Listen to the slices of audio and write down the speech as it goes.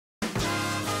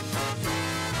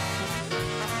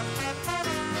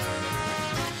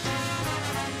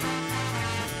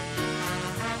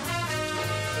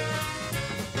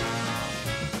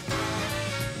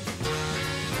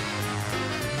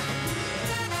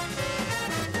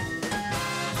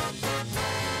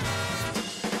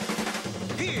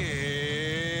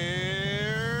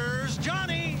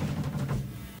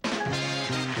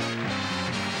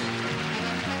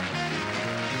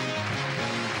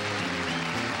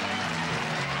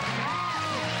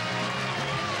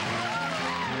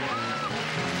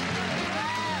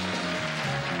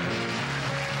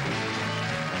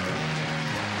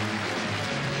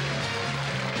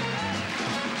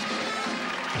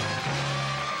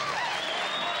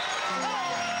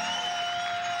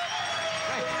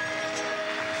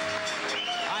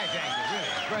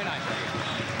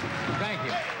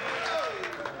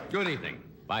Good evening.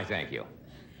 Bye, thank you.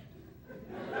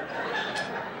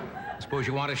 Suppose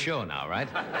you want a show now, right?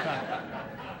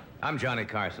 I'm Johnny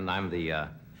Carson. I'm the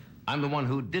one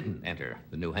who didn't enter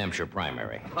the New Hampshire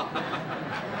primary.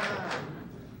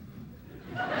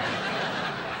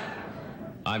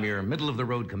 I'm your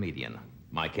middle-of-the-road comedian.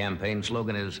 My campaign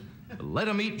slogan is, let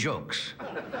 'em eat jokes.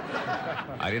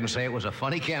 I didn't say it was a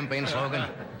funny campaign slogan.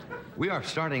 We are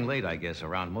starting late, I guess,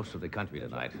 around most of the country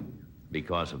tonight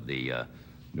because of the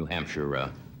New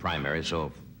Hampshire primary. So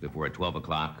if we're at 12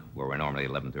 o'clock, where we're normally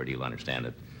 11:30, you'll understand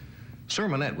it.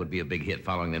 Sermonette would be a big hit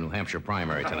following the New Hampshire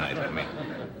primary tonight. I mean,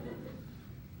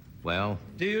 well...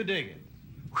 Do you dig it?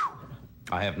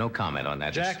 I have no comment on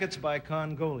that. Jackets by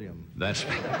Congolium. That's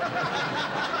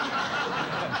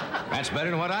better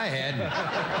than what I had.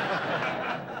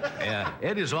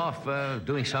 Ed is off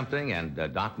doing something, and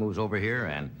Doc moves over here,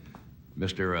 and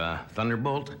Mr.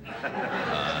 Thunderbolt.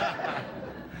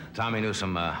 Tommy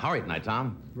Newsom. How are you tonight,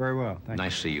 Tom? Very well, thank you.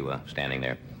 Nice to see you standing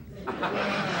there.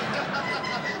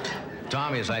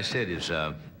 Tommy, as I said, is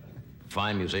a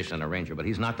fine musician and arranger, but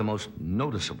he's not the most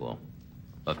noticeable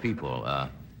of people.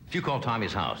 If you call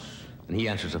Tommy's house and he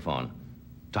answers the phone,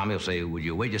 Tommy will say, would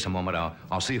you wait just a moment?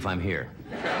 I'll see if I'm here.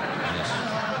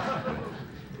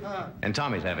 And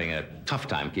Tommy's having a tough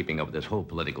time keeping up with this whole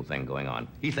political thing going on.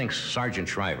 He thinks Sergeant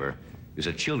Shriver is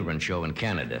a children's show in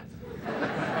Canada.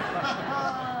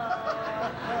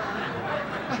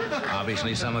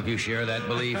 Obviously, some of you share that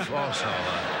belief also.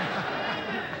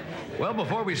 Well,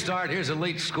 before we start, here's a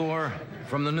late score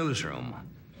from the newsroom.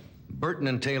 Burton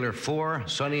and Taylor 4,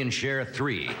 Sonny and Cher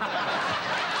 3.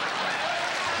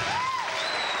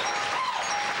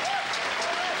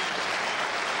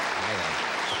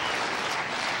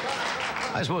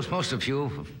 I suppose most of you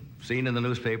have seen in the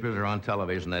newspapers or on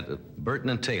television that Burton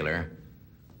and Taylor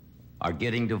are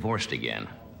getting divorced again.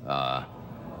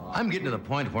 I'm getting to the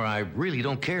point where I really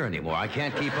don't care anymore. I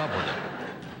can't keep up with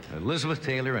it. Elizabeth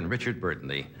Taylor and Richard Burton,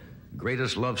 the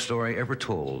greatest love story ever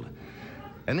told.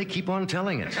 And they keep on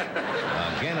telling it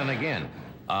again and again.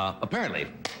 Apparently,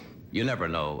 you never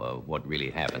know what really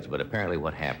happens, but apparently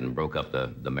what happened, broke up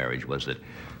the marriage, was that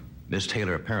Miss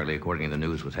Taylor, apparently, according to the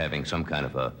news, was having some kind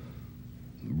of a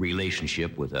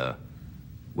relationship with a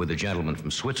gentleman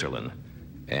from Switzerland.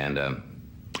 And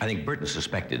I think Burton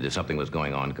suspected that something was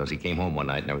going on because he came home one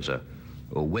night and there was a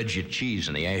wedge of cheese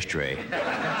in the ashtray.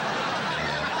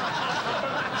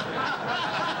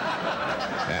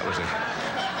 That was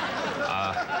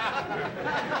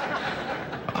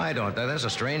that's a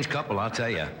strange couple, I'll tell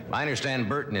you. I understand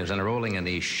Burton is enrolling in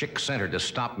the Schick Center to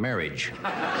stop marriage.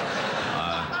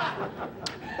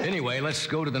 Anyway, let's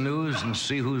go to the news and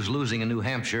see who's losing in New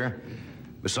Hampshire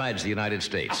besides the United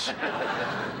States.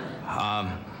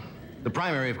 The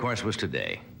primary, of course, was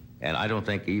today. And I don't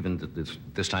think even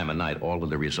this time of night all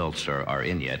of the results are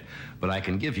in yet. But I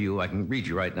can read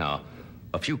you right now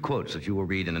a few quotes that you will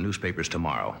read in the newspapers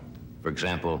tomorrow. For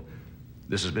example,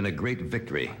 this has been a great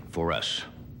victory for us.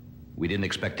 We didn't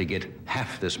expect to get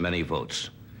half this many votes.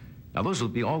 Now, those will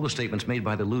be all the statements made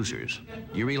by the losers.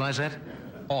 You realize that?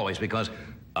 Always, because,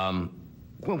 well,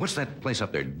 what's that place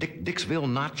up there? Dixville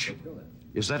Notch?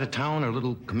 Is that a town or a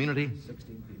little community? 16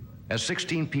 people. Has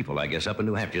 16 people, I guess, up in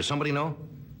New Hampshire. Does somebody know?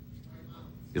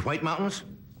 Is White Mountains?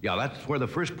 Yeah, that's where the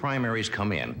first primaries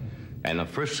come in. And the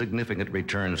first significant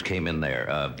returns came in there.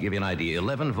 To give you an idea,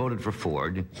 11 voted for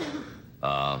Ford.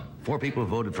 4 people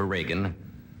voted for Reagan.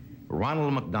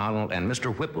 Ronald McDonald and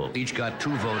Mr. Whipple each got 2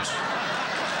 votes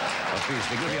apiece.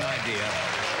 To give you an idea.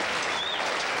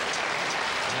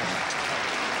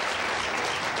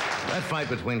 That fight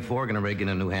between Ford and Reagan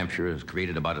in New Hampshire has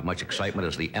created about as much excitement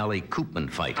as the Allie Koopman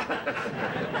fight.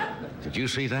 Did you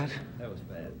see that? That was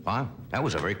bad. Huh? That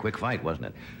was a very quick fight, wasn't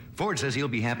it? Ford says he'll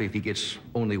be happy if he gets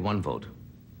only 1 vote.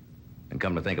 And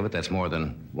come to think of it, that's more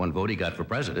than 1 vote he got for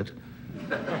president.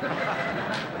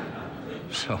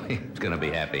 So he's going to be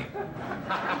happy.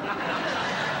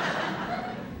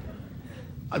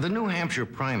 The New Hampshire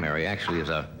primary actually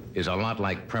is a lot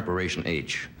like Preparation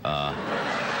H.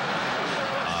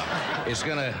 It's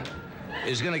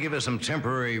gonna give us some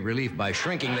temporary relief by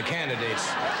shrinking the candidates.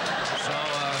 So,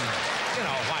 you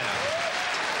know, why not?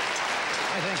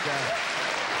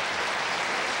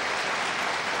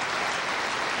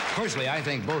 Personally, I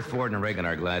think both Ford and Reagan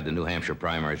are glad the New Hampshire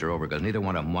primaries are over because neither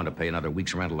one of them want to pay another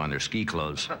week's rental on their ski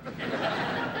clothes.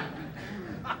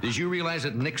 Did you realize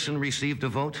that Nixon received a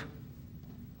vote?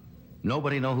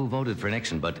 Nobody know who voted for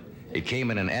Nixon, but it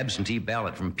came in an absentee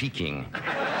ballot from Peking.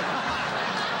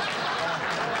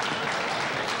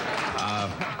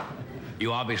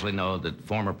 You obviously know that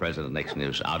former President Nixon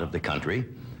is out of the country,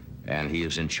 and he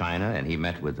is in China, and he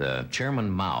met with Chairman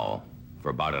Mao for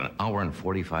about an hour and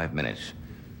 45 minutes.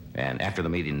 And after the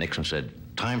meeting, Nixon said,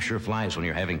 "Time sure flies when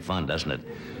you're having fun, doesn't it?"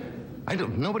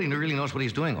 Nobody really knows what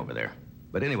he's doing over there.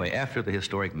 But anyway, after the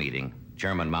historic meeting,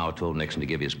 Chairman Mao told Nixon to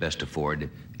give his best to Ford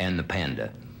and the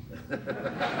Panda.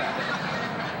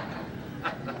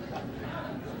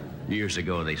 Years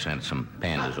ago, they sent some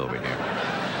pandas over here.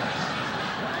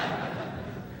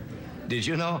 Did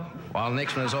you know, while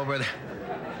Nixon was over there,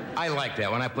 I like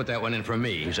that one. I put that one in for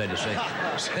me. He said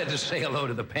to say hello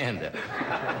to the panda.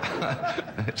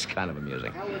 It's kind of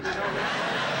amusing.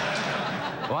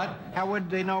 What? How would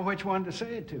they know which one to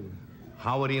say it to?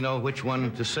 How would he know which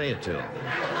one to say it to?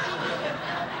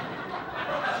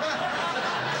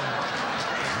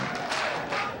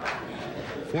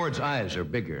 Ford's eyes are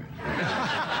bigger.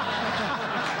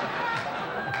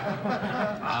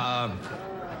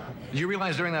 Did you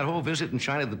realize during that whole visit in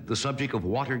China that the subject of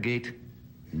Watergate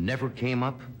never came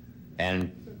up,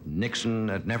 and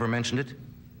Nixon never mentioned it?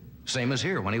 Same as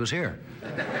here when he was here.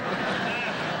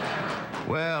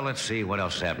 Well, let's see what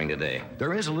else is happening today.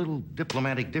 There is a little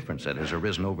diplomatic difference that has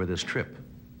arisen over this trip.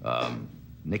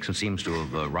 Nixon seems to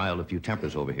have riled a few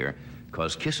tempers over here,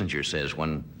 because Kissinger says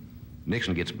when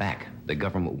Nixon gets back, the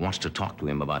government wants to talk to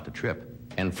him about the trip,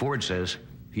 and Ford says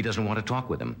he doesn't want to talk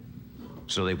with him.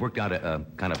 So they've worked out a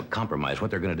kind of a compromise.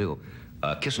 What they're going to do,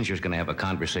 Kissinger's going to have a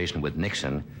conversation with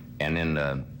Nixon and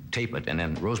then tape it, and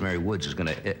then Rosemary Woods is going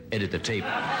to edit the tape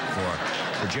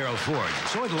for Gerald Ford.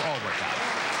 So it'll all work out.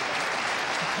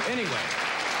 Anyway,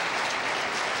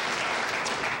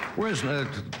 whereas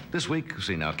this week,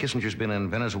 see now, Kissinger's been in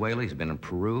Venezuela, he's been in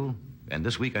Peru, and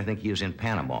this week I think he is in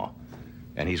Panama.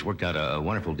 And he's worked out a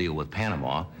wonderful deal with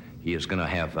Panama. He is going to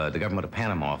have the government of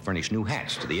Panama furnish new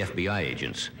hats to the FBI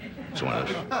agents. It's one of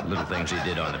those little things he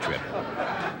did on the trip.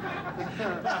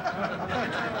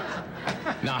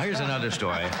 Now, here's another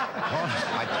story.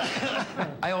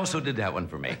 I also did that one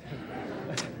for me.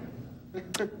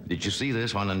 Did you see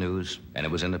this on the news? And it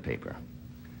was in the paper.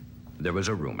 There was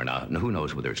a rumor. Now, who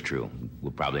knows whether it's true?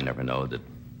 We'll probably never know that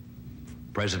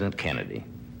President Kennedy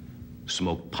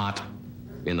smoked pot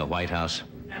in the White House.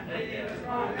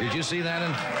 Did you see that?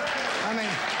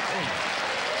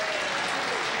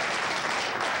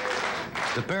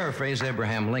 To paraphrase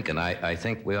Abraham Lincoln, I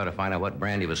think we ought to find out what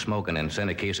brand he was smoking and send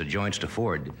a case of joints to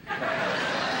Ford.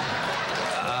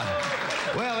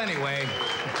 Well, anyway,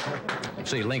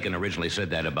 see, Lincoln originally said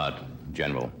that about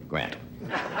General Grant.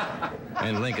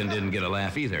 And Lincoln didn't get a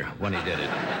laugh either when he did it,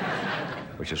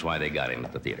 which is why they got him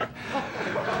at the theater.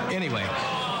 Anyway,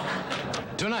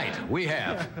 tonight we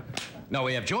have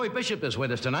Joey Bishop is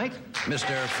with us tonight,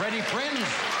 Mr. Freddie Prinz,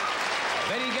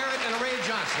 Betty Garrett, and Ray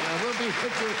Johnson. And we'll be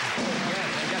with you. Yes,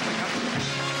 they got the cover.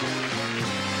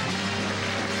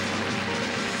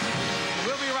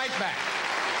 We'll be right back.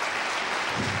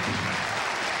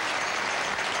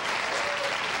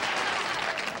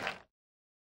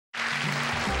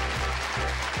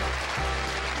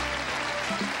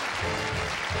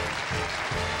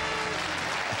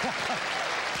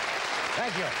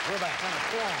 Thank you. We're back.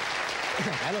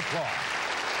 And applause.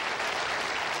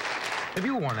 Have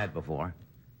you worn that before?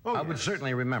 Oh, I would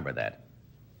certainly remember that.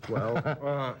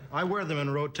 Well, I wear them in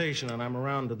rotation, and I'm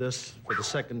around to this for the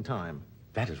second time.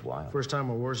 That is wild. First time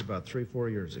I wore was about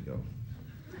 3-4 years ago.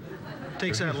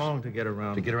 Takes that long to get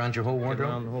around. To get around your whole wardrobe? Get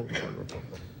around the whole wardrobe.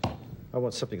 I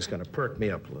want something that's going to perk me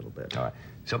up a little bit. All right.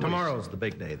 So tomorrow's the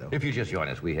big day, though. If you just join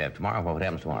us, we have tomorrow. What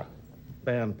happens tomorrow?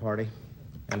 Band party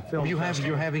and film. You're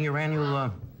having your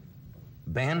annual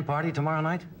band party tomorrow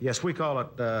night? Yes, we call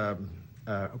it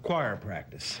choir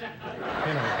practice.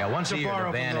 You know, Yeah, once a year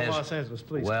the band has. Los Angeles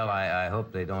Police. Well, I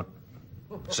hope they don't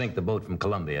sink the boat from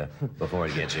Columbia before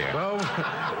it gets here. Well,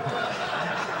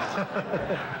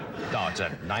 no, it's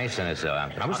a nice, and it's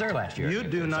I was there last year. You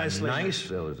do nicely.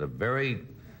 It was a very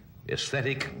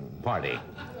aesthetic party.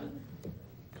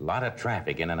 A lot of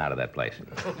traffic in and out of that place.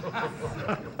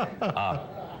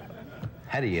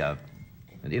 Had an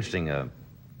interesting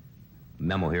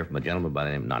memo here from a gentleman by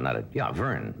the name,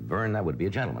 Vern. Vern, that would be a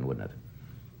gentleman, wouldn't it?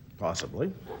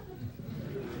 possibly.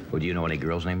 Well, do you know any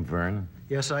girls named Vern?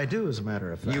 Yes, I do, as a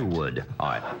matter of fact. You would. All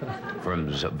right. From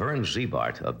Vern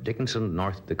Zebart of Dickinson,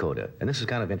 North Dakota. And this is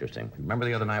kind of interesting. Remember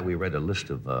the other night we read a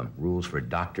list of rules for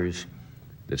doctors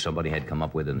that somebody had come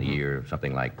up with in the year,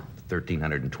 something like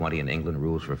 1,320 in England,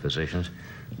 rules for physicians?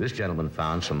 This gentleman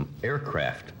found some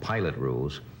aircraft pilot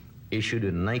rules issued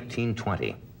in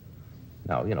 1920.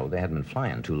 Now, you know, they hadn't been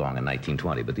flying too long in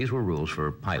 1920, but these were rules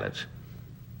for pilots.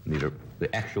 These are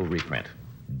the actual reprint.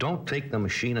 Don't take the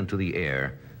machine into the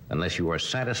air unless you are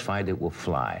satisfied it will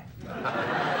fly.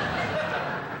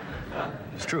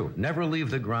 It's true. Never leave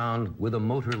the ground with a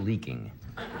motor leaking.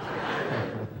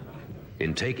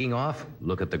 In taking off,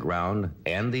 look at the ground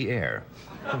and the air.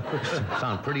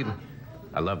 Sound pretty...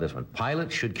 I love this one.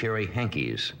 Pilots should carry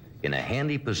hankies in a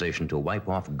handy position to wipe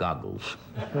off goggles.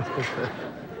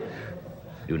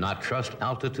 Do not trust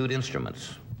altitude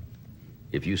instruments.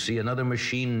 If you see another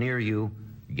machine near you,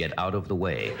 get out of the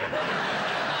way.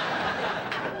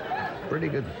 Pretty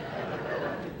good.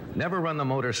 Never run the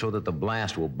motor so that the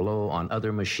blast will blow on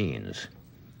other machines.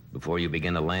 Before you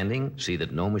begin a landing, see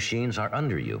that no machines are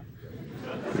under you.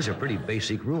 These are pretty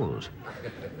basic rules.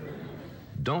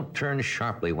 Don't turn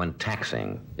sharply when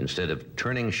taxiing. Instead of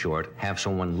turning short, have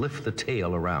someone lift the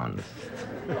tail around.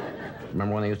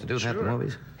 Remember when they used to do that in the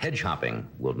movies? Hedge hopping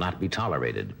will not be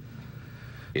tolerated.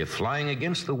 If flying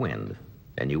against the wind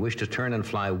and you wish to turn and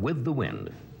fly with the wind,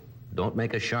 don't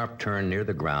make a sharp turn near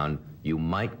the ground. You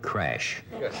might crash.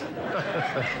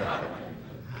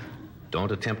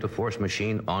 Don't attempt to force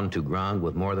machine onto ground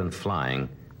with more than flying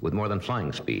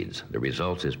speeds. The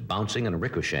result is bouncing and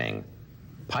ricocheting.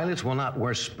 Pilots will not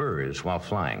wear spurs while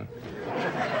flying.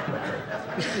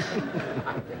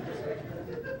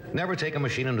 Never take a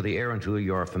machine into the air until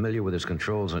you're familiar with its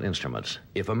controls and instruments.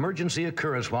 If emergency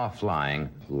occurs while flying,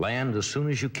 land as soon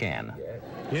as you can.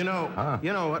 You know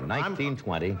what?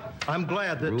 1920. I'm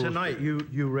glad that tonight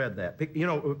you read that. You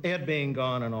know, Ed being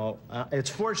gone and all, it's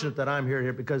fortunate that I'm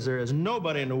here because there is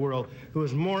nobody in the world who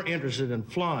is more interested in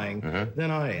flying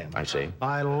than I am. I see.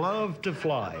 I love to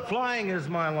fly. Flying is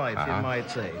my life, you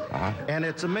might say. And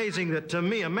it's amazing that to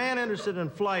me, a man interested in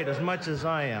flight as much as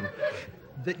I am,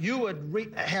 that you would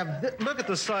look at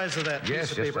the size of that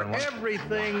piece of paper.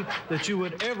 Everything that you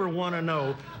would ever want to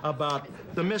know about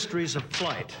the mysteries of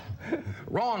flight.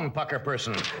 Wrong, pucker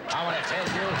person. I want to tell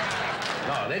you.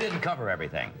 No, they didn't cover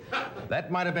everything.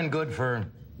 That might have been good for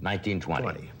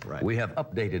 1920. Right. We have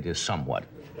updated this somewhat.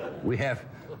 We have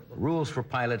rules for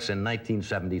pilots in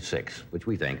 1976, which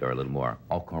we think are a little more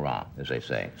au courant, as they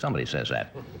say. Somebody says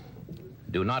that.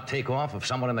 Do not take off if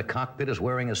someone in the cockpit is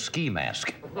wearing a ski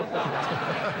mask.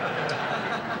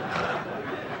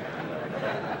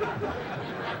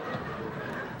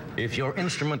 If your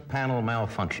instrument panel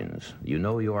malfunctions, you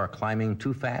know you are climbing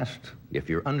too fast if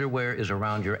your underwear is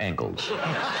around your ankles.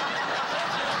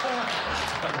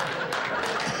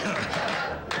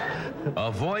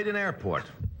 Avoid an airport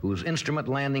whose instrument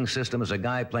landing system is a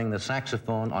guy playing the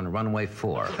saxophone on runway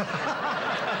 4.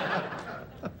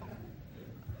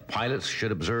 Pilots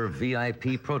should observe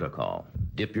VIP protocol.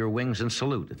 Dip your wings and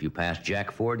salute if you pass Jack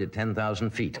Ford at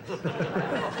 10,000 feet.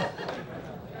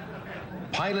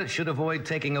 Pilots should avoid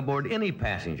taking aboard any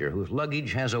passenger whose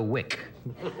luggage has a wick.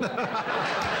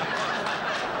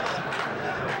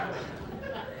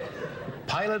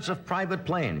 Pilots of private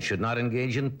planes should not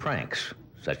engage in pranks,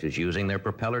 such as using their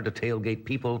propeller to tailgate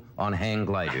people on hang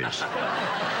gliders.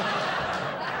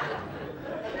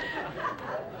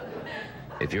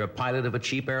 If you're a pilot of a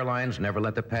cheap airlines, never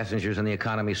let the passengers in the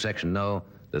economy section know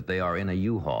that they are in a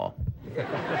U-Haul.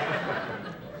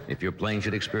 If your plane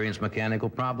should experience mechanical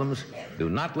problems, do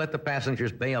not let the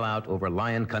passengers bail out over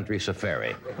Lion Country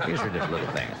Safari. These are just little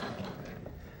things.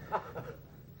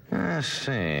 Let's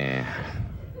see.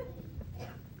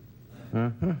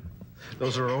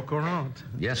 Those are au courant.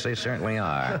 Yes, they certainly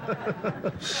are.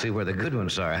 Let's see where the good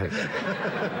ones are.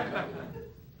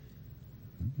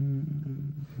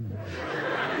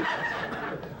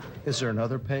 Is there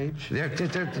another page?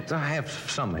 I have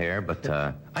some here, but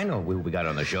I know we got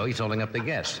on the show. He's holding up the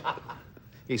guest.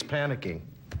 He's panicking.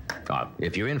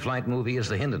 If your in-flight movie is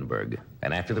the Hindenburg,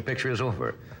 and after the picture is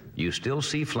over, you still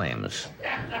see flames,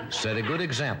 set a good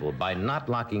example by not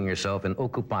locking yourself in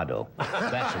Ocupado.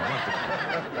 That's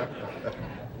wonderful.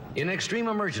 In extreme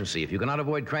emergency, if you cannot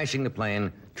avoid crashing the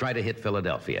plane, try to hit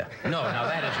Philadelphia. No, now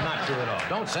that is not true at all.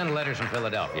 Don't send letters from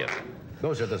Philadelphia.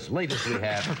 Those are the latest we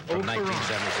have from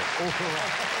 1976.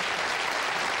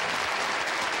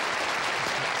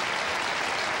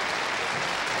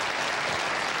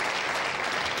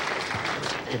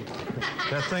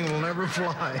 That thing will never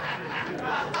fly.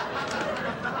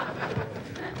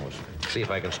 Let's see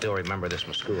if I can still remember this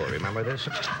from school. Remember this?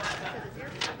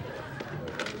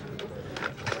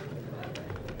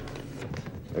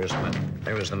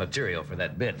 There was the material for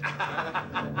that bit. And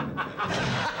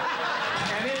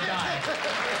it died.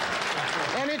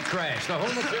 And it crashed, the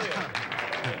whole material.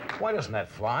 Why doesn't that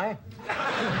fly?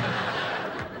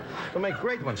 We'll make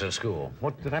great ones in school.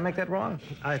 What, did I make that wrong?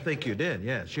 I think you did,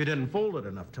 yes. You didn't fold it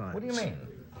enough times. What do you mean?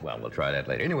 Well, we'll try that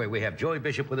later. Anyway, we have Joey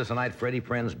Bishop with us tonight, Freddie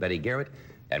Prinz, Betty Garrett,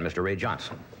 and Mr. Ray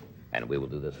Johnson. And we will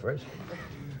do this first.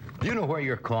 Do you know where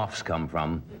your coughs come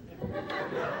from?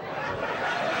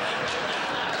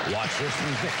 Watch this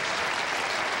and Vic.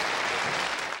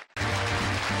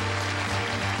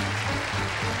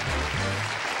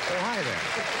 there.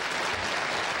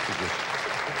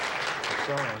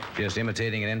 Sorry. Just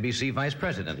imitating an NBC vice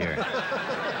president here.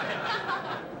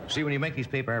 See, when you make these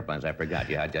paper airplanes, I forgot.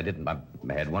 I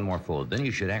had one more fold. Then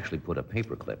you should actually put a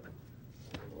paper clip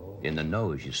in the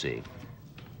nose, you see.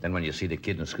 Then when you see the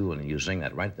kid in school and you sing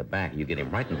that right at the back, you get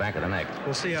him right in the back of the neck.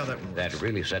 We'll see how that moves. That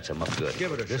really sets him up good.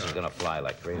 Give it a This shot. is going to fly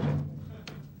like crazy.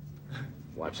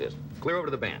 Watch this. Clear over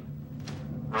to the band.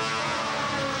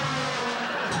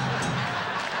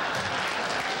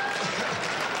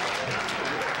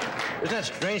 Isn't that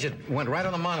strange? It went right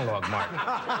on the monologue mark.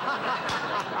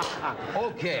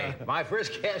 Okay, my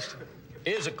first guest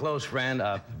is a close friend,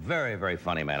 a very, very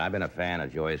funny man. I've been a fan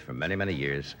of Joey's for many, many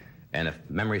years. And if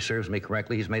memory serves me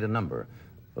correctly, he's made a number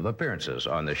of appearances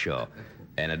on this show.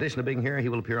 In addition to being here, he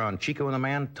will appear on Chico and the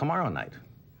Man tomorrow night.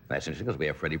 That's interesting because we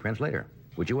have Freddie Prinze later.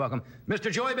 Would you welcome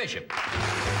Mr. Joey Bishop?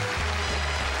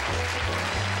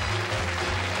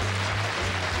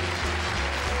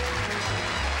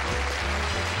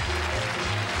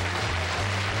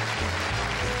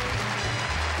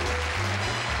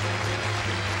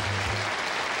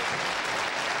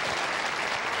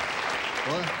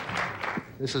 Well,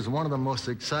 this is one of the most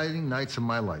exciting nights of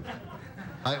my life.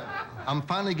 I'm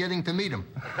finally getting to meet him.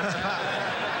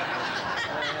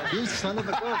 You son of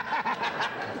a gun.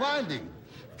 Finally.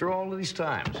 After all of these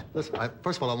times. Listen,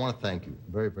 first of all, I want to thank you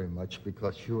very, very much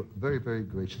because you're a very, very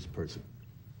gracious person.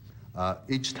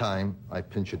 Each time I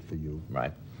pinch it for you,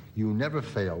 Right. you never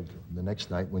failed the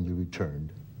next night when you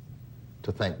returned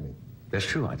to thank me. That's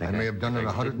true, I think. I may have done it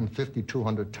 150,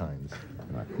 200 times.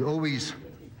 Right. You always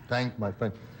thank my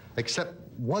friend, except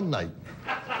one night.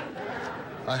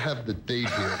 I have the date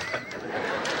here.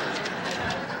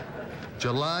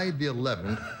 July the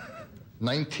 11th,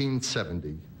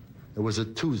 1970. It was a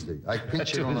Tuesday. I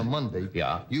pinched it on a Monday.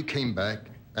 Yeah. You came back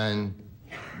and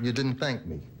you didn't thank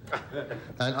me.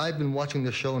 And I've been watching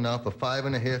the show now for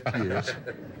 5.5 years,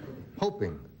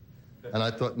 hoping. And I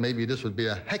thought maybe this would be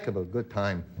a heck of a good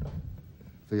time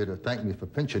for you to thank me for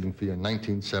pinch hitting for you in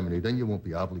 1970. Then you won't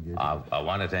be obligated. I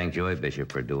want to thank Joey Bishop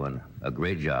for doing a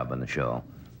great job on the show.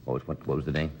 What was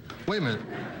the name? Wait a minute.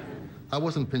 I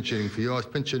wasn't pinch hitting for you. I was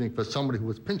pinch hitting for somebody who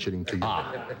was pinch hitting for you.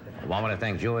 Well, I want to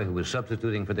thank Joey, who was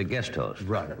substituting for the guest host.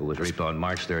 Right. Who was reaped on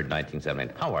March 3rd,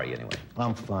 1978. How are you, anyway?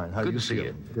 I'm fine. How Good you to see feel?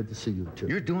 you. Good to see you, too.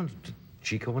 You're doing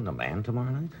Chico and the Man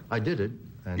tomorrow night? I did it.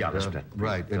 And, Yeah, that's that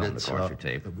right. film, And of it's course, your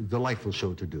tape. a delightful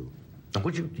show to do.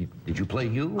 Did you play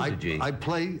you? Or did you? I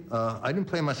didn't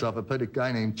play myself. I played a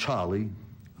guy named Charlie,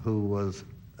 who was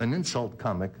an insult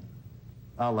comic,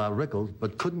 a la Rickles,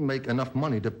 but couldn't make enough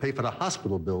money to pay for the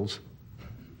hospital bills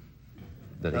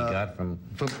That he got from...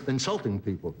 for insulting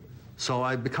people. So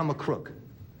I become a crook.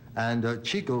 And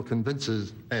Chico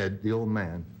convinces Ed, the old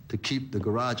man, to keep the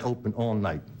garage open all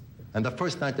night. And the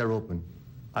first night they're open,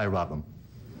 I rob them.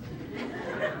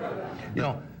 You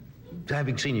know,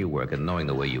 having seen you work and knowing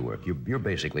the way you work, you're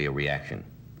basically a reaction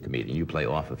comedian. You play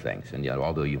off of things. And yet,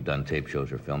 although you've done tape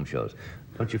shows or film shows,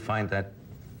 don't you find that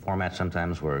format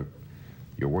sometimes where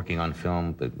you're working on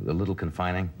film a little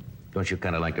confining? Don't you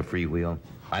kind of like a freewheel?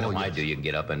 I know I do. You can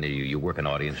get up and you work an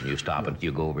audience and you stop and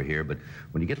you go over here. But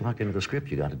when you get locked into the script,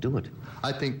 you got to do it.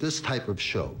 I think this type of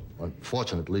show,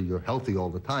 unfortunately, you're healthy all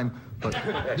the time, but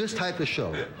this type of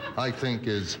show, I think,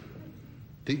 is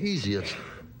the easiest.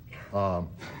 I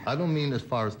don't mean as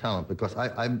far as talent, because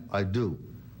I do.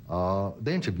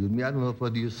 They interviewed me. I don't know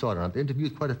whether you saw it or not. They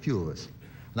interviewed quite a few of us.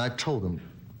 And I told them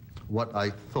what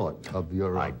I thought of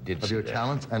your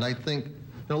talents. And I think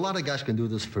a lot of guys can do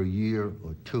this for a year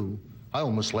or two. I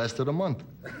almost lasted a month.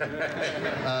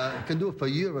 Can do it for a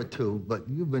year or two, but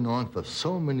you've been on for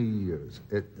so many years.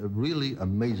 It really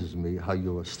amazes me how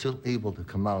you are still able to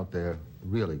come out there,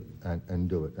 really, and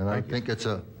do it. And I think it's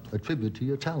a tribute to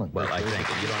your talent. Well, I think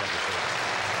you don't have to say that.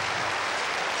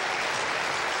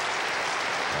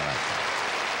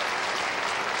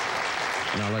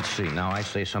 Now, let's see. Now, I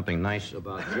say something nice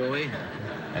about Joey,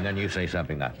 and then you say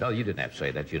something nice. No, you didn't have to say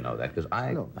that. You know that, because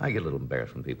I get a little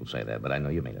embarrassed when people say that, but I know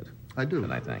you mean it. I do.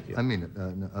 And I thank you. I mean it.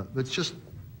 It's just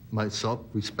myself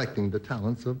respecting the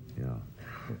talents of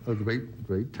a great,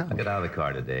 great talent. I got out of the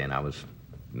car today, and I was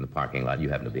in the parking lot. You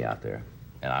happened to be out there,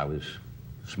 and I was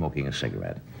smoking a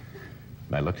cigarette.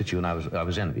 And I looked at you, and I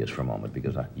was envious for a moment,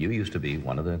 because you used to be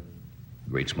one of the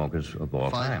great smokers of all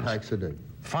time. 5 packs a day.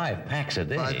 5 packs a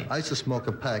day? I used to smoke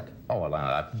a pack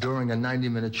during a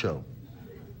 90-minute show.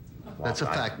 Well, That's a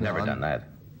fact. I've never done that.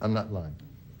 I'm not lying.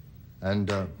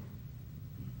 And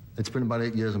it's been about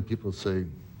 8 years, and people say,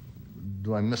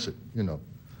 do I miss it? You know.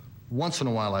 Once in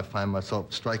a while, I find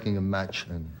myself striking a match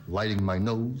and lighting my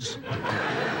nose.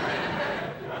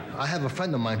 I have a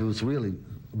friend of mine who's really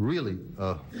really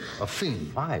a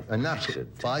fiend. 5 And that's packs? it.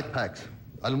 5 packs.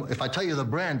 If I tell you the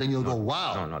brand, then you'll go,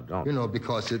 wow. No, don't. You know,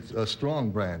 because it's a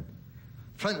strong brand.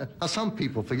 Now, some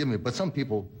people, forgive me, but some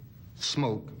people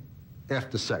smoke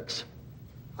after sex.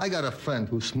 I got a friend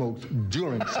who smokes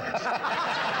during sex.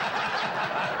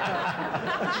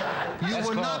 You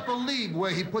will not believe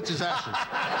where he puts his ashes.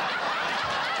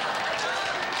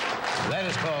 That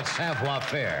is called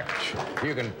savoir-faire.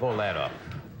 You can pull that off.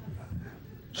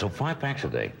 So 5 packs a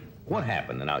day. What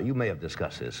happened? Now, you may have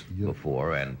discussed this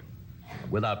before, and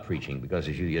without preaching, because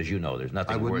as you know, there's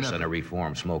nothing worse than a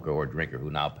reformed smoker or drinker who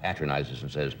now patronizes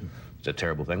and says it's a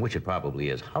terrible thing, which it probably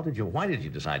is. Why did you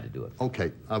decide to do it?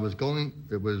 Okay,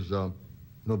 it was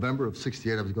November of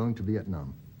 '68, I was going to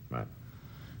Vietnam. Right.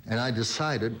 And I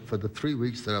decided for the 3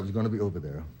 weeks that I was going to be over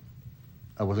there,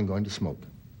 I wasn't going to smoke.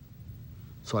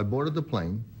 So I boarded the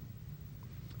plane.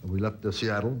 We left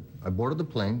Seattle. I boarded the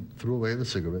plane, threw away the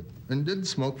cigarette, and didn't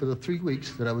smoke for the 3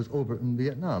 weeks that I was over in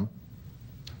Vietnam.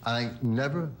 I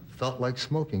never felt like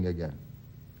smoking again.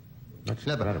 That's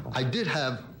never. incredible. I did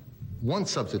have one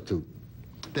substitute.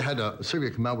 They had a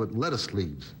cigarette come out with lettuce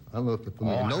leaves. I don't know if it's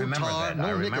familiar. No I remember tar, that. No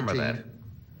I remember nicotine. that.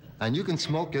 And you can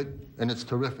smoke it, and it's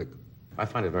terrific. I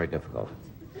find it very difficult.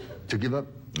 To give up?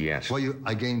 Yes. Well,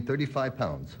 I gained 35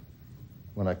 pounds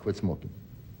when I quit smoking.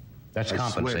 That's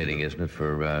compensating, isn't it,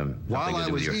 for While I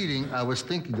was eating, I was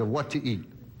thinking of what to eat.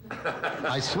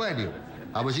 I swear to you.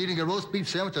 I was eating a roast beef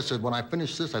sandwich. I said, when I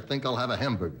finish this, I think I'll have a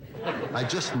hamburger. I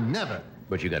just never.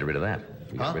 But you got rid of that.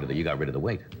 You got rid of the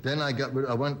weight. Then I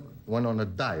went on a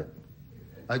diet.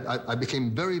 I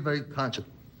became very, very conscious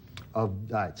of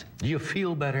diets. Do you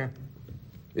feel better?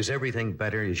 Is everything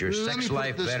better? Is your sex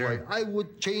life better? Way. I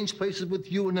would change places with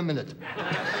you in a minute.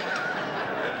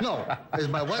 No. Is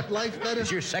my what life better? Is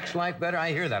your sex life better?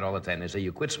 I hear that all the time. They say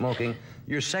you quit smoking,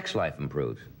 your sex life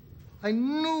improves. I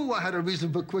knew I had a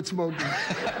reason for quit smoking.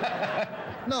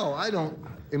 No, I don't.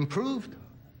 Improved?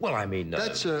 Well, I mean...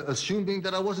 That's assuming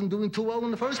that I wasn't doing too well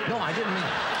in the first place. No, I didn't mean...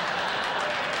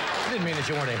 I didn't mean that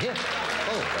you weren't a hit.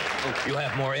 Oh. Okay. You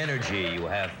have more energy. You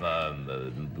have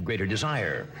greater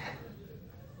desire.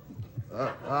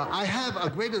 I have a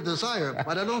greater desire,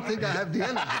 but I don't think I have the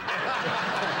energy.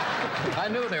 I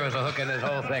knew there was a hook in this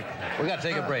whole thing. We got to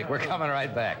take a break. We're coming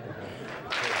right back.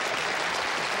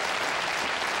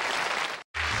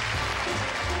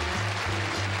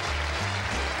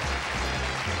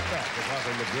 We're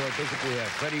talking with George Bishop. We have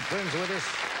Freddie Prinz with us,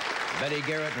 Betty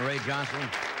Garrett, and Ray Johnson.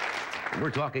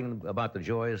 We're talking about the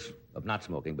joys of not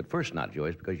smoking, but first not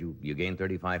joys because you gained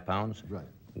 35 pounds. Right.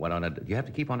 Do you have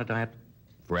to keep on a diet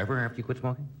forever after you quit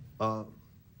smoking?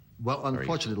 Well,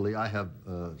 unfortunately, I have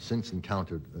since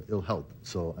encountered ill health,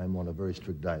 so I'm on a very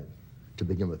strict diet to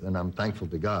begin with. And I'm thankful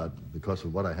to God, because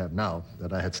of what I have now,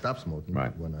 that I had stopped smoking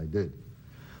when I did.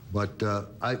 But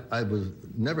I was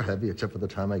never heavy except for the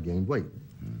time I gained weight.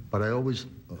 But I always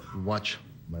watch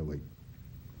my weight.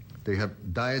 They have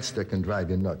diets that can drive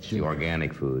you nuts. The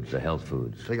organic foods, the health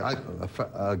foods.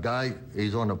 A guy,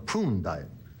 he's on a prune diet.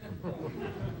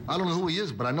 I don't know who he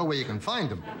is, but I know where you can find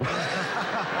him.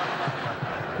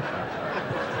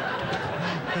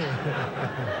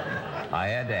 I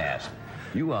had to ask.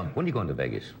 When are you going to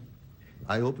Vegas?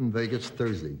 I open Vegas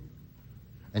Thursday.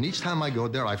 And each time I go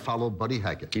there, I follow Buddy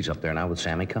Hackett. He's up there now with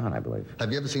Sammy Kahn, I believe.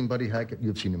 Have you ever seen Buddy Hackett?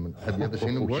 You've seen him. Have you ever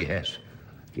seen him work? Yes.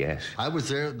 Yes. I was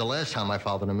there the last time I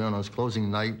followed him in on his closing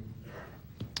night.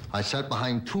 I sat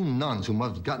behind 2 nuns who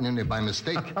must have gotten in there by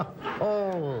mistake.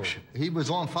 Oh. He was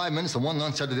on 5 minutes, and one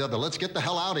nun said to the other, "Let's get the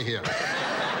hell out of here."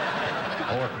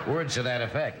 Or words to that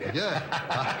effect. Yeah.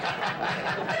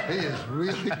 He is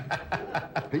really...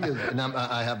 He is... And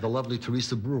I have the lovely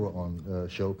Teresa Brewer on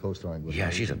show, co-starring with me. Yeah,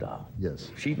 she's a doll.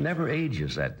 Yes. She never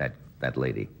ages, that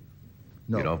lady.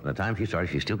 No. You know, from the time she started,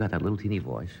 she's still got that little teeny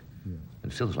voice. Yeah.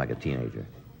 And still is like a teenager.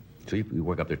 So you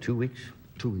work up there 2 weeks?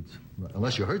 2 weeks.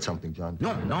 Unless you heard something, John.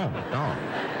 No.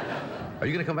 Are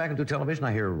you going to come back and do television?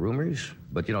 I hear rumors.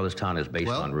 But, you know, this town is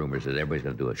based on rumors that everybody's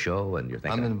going to do a show, and you're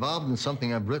thinking... I'm involved in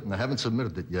something I've written. I haven't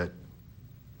submitted it yet.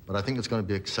 But I think it's going to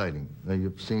be exciting. Now,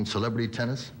 you've seen celebrity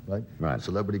tennis, right? Right.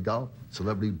 Celebrity golf,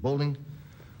 celebrity bowling.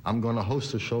 I'm going to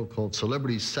host a show called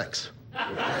Celebrity Sex.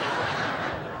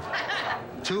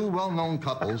 2 well-known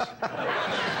couples.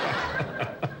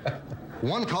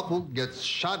 One couple gets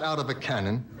shot out of a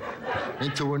cannon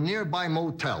into a nearby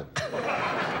motel.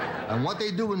 And what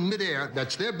they do in midair,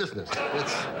 that's their business.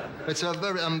 It's a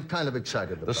very... I'm kind of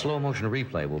excited about it. The slow motion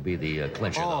replay will be the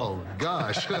clincher, Oh,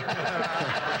 gosh.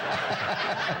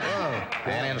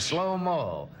 And in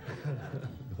slow-mo.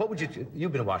 What would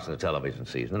you've been watching the television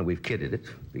season, and we've kidded it,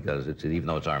 because even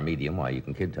though it's our medium, why you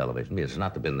can kid television. It's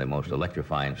not been the most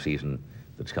electrifying season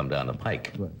that's come down the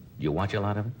pike. Right. Do you watch a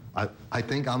lot of it? I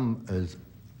think I'm as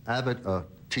avid a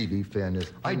TV fan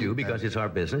as I do, because it's our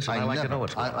business, and I like to know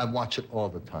what's going on. I watch it all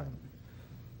the time.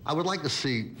 I would like to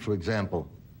see, for example,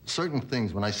 certain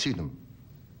things when I see them.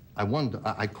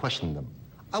 I question them.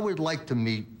 I would like to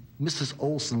meet Mrs.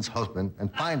 Olson's husband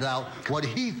and find out what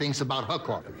he thinks about her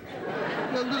coffee.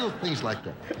 You know, little things like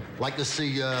that. Like to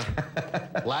see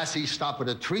Lassie stop at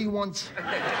a tree once.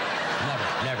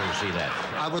 Never see that.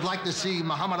 I would like to see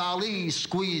Muhammad Ali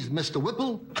squeeze Mr.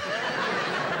 Whipple.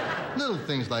 Little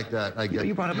things like that, I guess.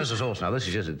 You brought up Mrs. Olson. Now, this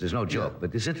is just, there's no joke,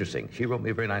 but it's interesting. She wrote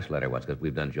me a very nice letter once, because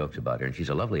we've done jokes about her, and she's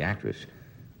a lovely actress.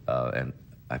 And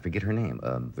I forget her name.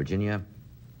 Virginia?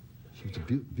 She's a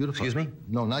beautiful... Excuse me?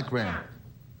 No, not Graham.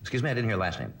 Excuse me, I didn't hear her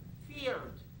last name. Field.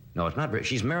 No, it's not.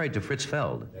 She's married to Fritz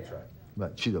Feld. That's right.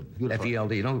 Right, she's a beautiful...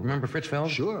 F-E-L-D. You know, remember Fritz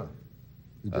Feld? Sure.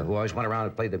 Who always went around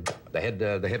and played the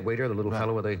head waiter, the little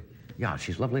fellow with the... Yeah,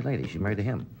 she's a lovely lady. She's married to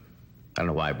him. I don't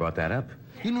know why I brought that up.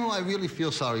 You know who I really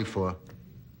feel sorry for?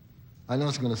 I know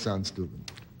it's going to sound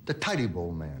stupid. The Tidy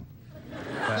Bowl man.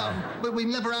 Now, but we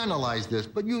never analyzed this,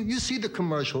 but you see the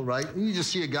commercial, right? You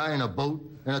just see a guy in a boat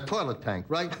and a toilet tank,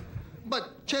 right?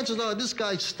 But chances are this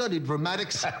guy studied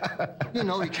dramatics. You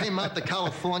know, he came out to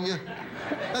California.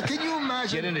 Now, can you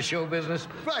imagine... Get into show business?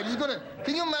 Right,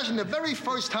 can you imagine the very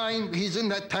first time he's in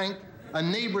that tank, a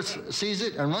neighbor sees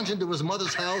it and runs into his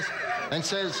mother's house and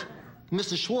says,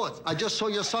 Mr. Schwartz, I just saw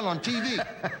your son on TV.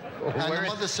 And the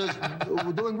mother says,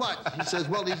 doing what? He says,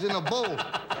 well, he's in a bowl.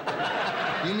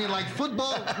 You mean like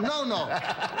football? No.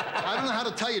 I don't know how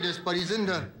to tell you this, but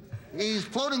he's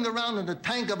floating around in the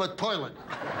tank of a toilet.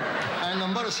 And the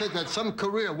mother said that some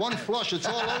career, one flush, it's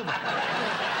all over.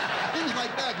 Things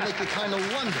like that make you kind of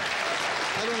wonder.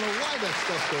 I don't know why that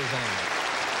stuff goes on.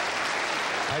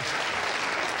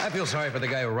 I feel sorry for the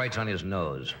guy who writes on his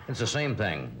nose. It's the same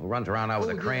thing. Who runs around now with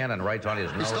a crayon and writes on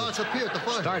his nose. He starts up here at the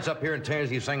forehead. Starts up here and tears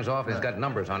these things off, and he's got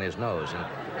numbers on his nose. And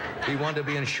he wanted to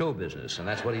be in show business, and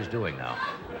that's what he's doing now.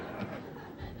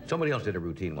 Somebody else did a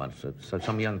routine once,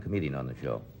 some young comedian on the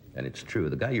show. And it's true.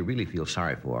 The guy you really feel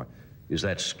sorry for is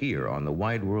that skier on the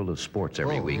wide world of sports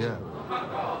every week.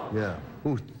 Yeah.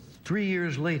 Who 3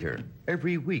 years later,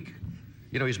 every week,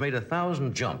 you know, he's made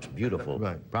 1,000 jumps, beautiful,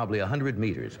 right. Probably 100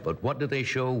 meters. But what do they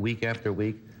show week after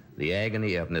week? The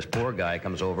agony of, and this poor guy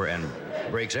comes over and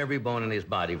breaks every bone in his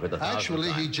body for the 1,000th Actually,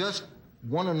 time. he just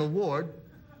won an award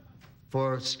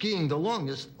for skiing the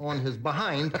longest on his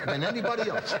behind than anybody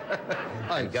else.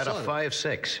 I got a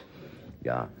 5.6.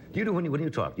 Yeah. Do you do when you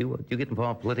talk? Do you get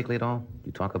involved politically at all? Do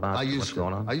you talk about what's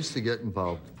going on? I used to get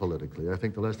involved politically. I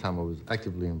think the last time I was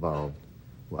actively involved,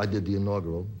 I did the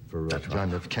inaugural for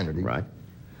John F. Kennedy. Right.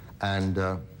 And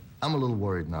I'm a little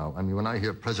worried now. I mean, when I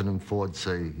hear President Ford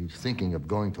say he's thinking of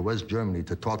going to West Germany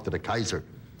to talk to the Kaiser,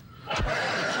 I'm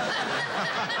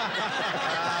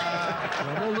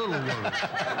a little worried.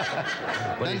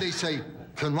 Then they say,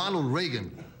 can Ronald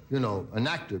Reagan, you know, an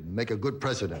actor, make a good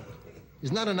president?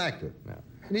 He's not an actor. Yeah.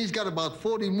 And he's got about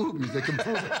 40 movies that can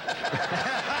prove it.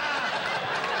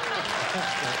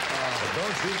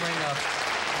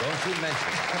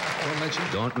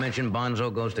 Don't mention Bonzo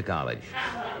Goes to College.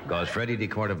 Because Freddie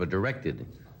DeCordova directed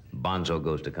Bonzo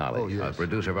Goes to College. Oh, yes.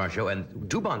 Producer of our show. And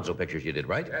 2 Bonzo pictures you did,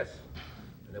 right? Yes.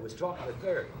 And there was talk of a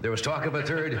third. There was talk of a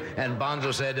third, and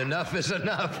Bonzo said, enough is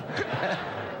enough.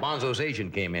 Bonzo's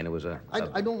agent came in. It was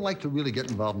I don't like to really get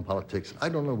involved in politics. I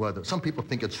don't know whether... Some people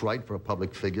think it's right for a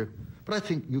public figure, but I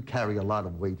think you carry a lot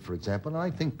of weight, for example, and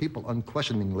I think people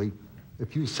unquestioningly,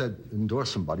 if you said endorse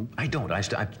somebody... I don't. I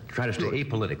try to stay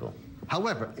apolitical.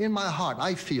 However, in my heart,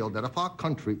 I feel that if our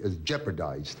country is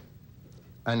jeopardized,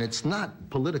 and it's not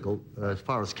political as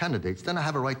far as candidates, then I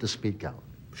have a right to speak out.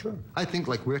 Sure. I think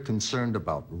like we're concerned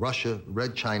about Russia,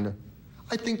 Red China.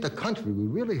 I think the country we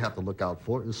really have to look out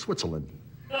for is Switzerland.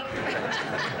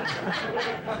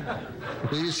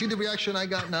 Do you see the reaction I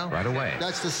got now? Right away.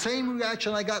 That's the same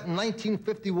reaction I got in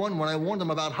 1951 when I warned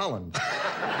them about Holland.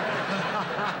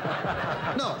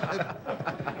 No.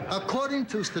 According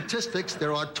to statistics,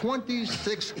 there are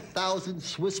 26,000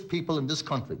 Swiss people in this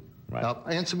country. Right. Now,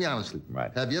 answer me honestly.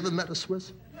 Right. Have you ever met a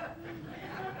Swiss?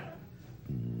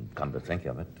 Come to think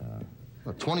of it.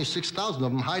 26,000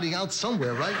 of them hiding out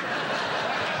somewhere, right?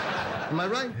 Am I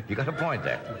right? You got a point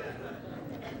there.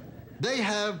 They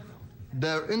have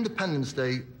their Independence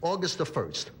Day August the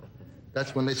 1st.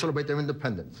 That's when they celebrate their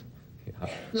independence. Yeah.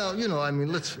 Now, you know, I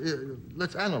mean, let's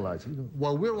analyze it. You know,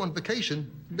 while we're on vacation,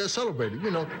 they're celebrating.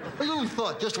 You know, a little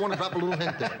thought, just want to drop a little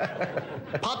hint there.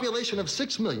 Population of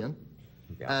 6 million,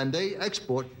 Yeah. and they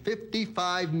export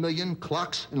 55 million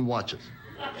clocks and watches.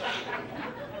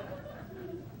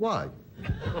 Why?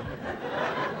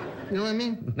 You know what I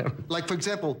mean? Never. Like, for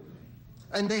example,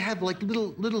 and they have like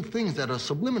little things that are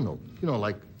subliminal. You know,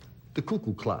 like the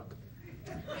cuckoo clock.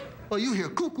 Well, you hear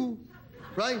cuckoo,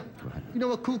 right? You know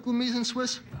what cuckoo means in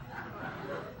Swiss?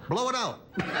 Blow it out.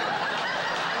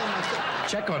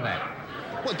 Check on that.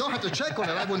 Well, don't have to check on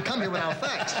it. I wouldn't come here without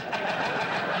facts.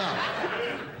 Now,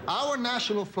 our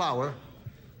national flower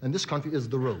in this country is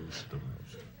the rose.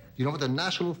 You know what the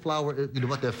national flower is? You know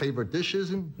what their favorite dish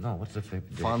is? No, what's the favorite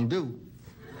dish? Fondue.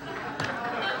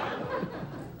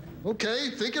 Okay,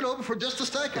 think it over for just a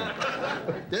second.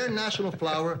 Their national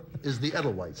flower is the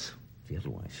Edelweiss. The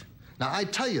Edelweiss. Now, I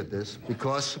tell you this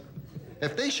because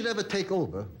if they should ever take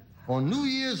over, on New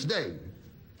Year's Day,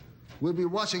 we'll be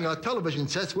watching our television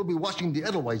sets, we'll be watching the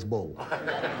Edelweiss Bowl.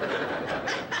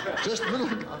 Just little,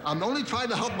 I'm only trying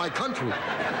to help my country.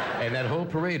 And that whole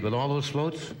parade with all those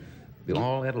floats, be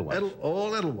all Edelweiss.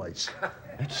 All Edelweiss.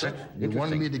 That's You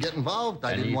wanted me to get involved?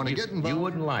 I didn't want to get involved. You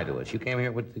wouldn't lie to us. You came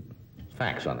here with the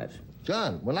facts on this.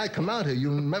 John, when I come out here, you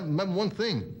remember one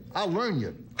thing. I'll learn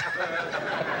you.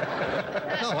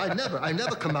 No, I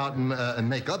never come out and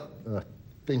make up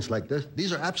things like this.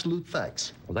 These are absolute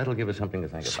facts. Well, that'll give us something to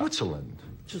think about. Switzerland.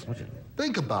 Just watch it.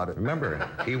 Think about it. Remember,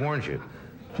 he warned you.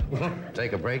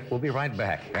 Take a break. We'll be right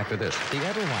back after this. The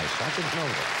Edelweiss. I didn't know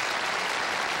that.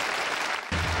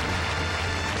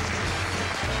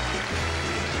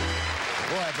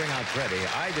 Before I bring out Freddie,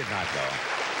 I did not know.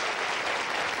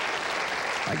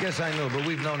 I guess I knew, but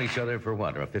we've known each other for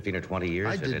what, 15 or 20 years?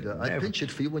 I did. I pinched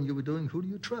it for you when you were doing Who Do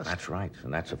You Trust? That's right,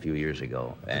 and that's a few years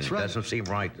ago. And That's right. It doesn't seem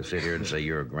right to sit here and say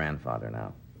you're a grandfather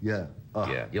now. Yeah.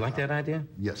 Yeah. You like that idea?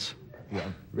 Yes.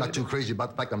 Yeah. Not too crazy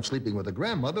about the fact I'm sleeping with a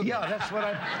grandmother. Yeah, that's what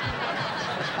I...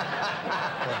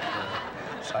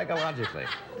 Psychologically.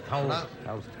 How's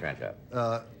the grandchild?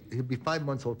 He'll be 5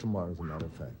 months old tomorrow, as a matter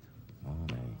of fact. Oh,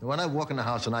 man. And when I walk in the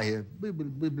house and I hear, blip, blip,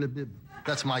 blip, blip, blip,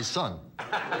 that's my son.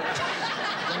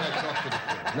 Then I talk to the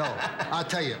kid. No, I'll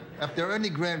tell you, if there are any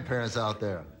grandparents out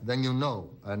there, then you know.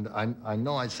 And I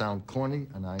know I sound corny,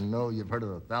 and I know you've heard it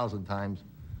 1,000 times,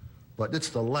 but it's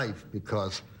the life,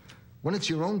 because when it's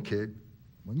your own kid,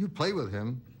 when you play with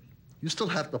him, you still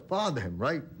have to father him,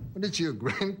 right? When it's your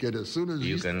grandkid, as soon as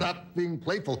you stop being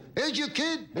playful, here's your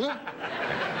kid.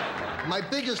 My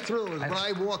biggest thrill is when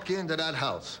I walk into that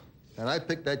house, and I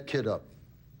pick that kid up,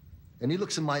 and he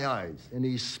looks in my eyes, and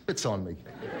he spits on me.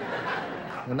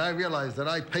 And I realize that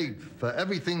I paid for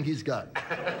everything he's got.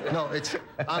 No, it's,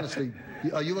 honestly,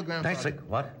 are you a grandfather? That's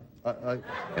what?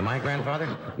 Am I a grandfather?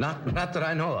 Not that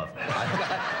I know of.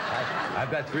 I've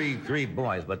got three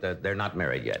boys, but they're not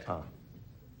married yet. Oh.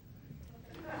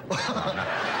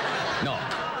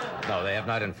 No, they have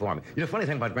not informed me. You know, the funny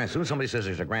thing about as soon as somebody says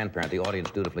there's a grandparent, the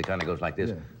audience dutifully kind of goes like this.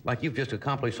 Yeah. Like you've just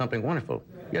accomplished something wonderful.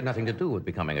 You had nothing to do with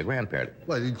becoming a grandparent.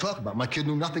 What did you talk about? My kid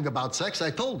knew nothing about sex. I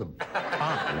told him.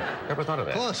 Never thought of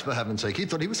that. Of course, for heaven's sake. He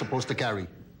thought he was supposed to carry.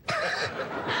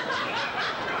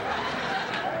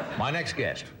 My next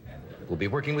guest will be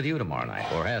working with you tomorrow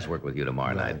night, or has worked with you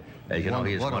tomorrow night. As you know,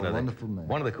 he is one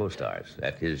of the co-stars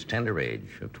at his tender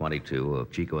age of 22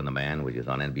 of Chico and the Man, which is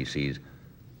on NBC's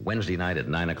Wednesday night at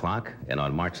 9 o'clock. And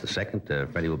on March the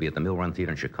 2nd, Freddie will be at the Mill Run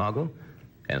Theater in Chicago.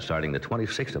 And starting the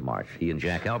 26th of March, he and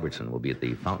Jack Albertson will be at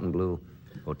the Fontainebleau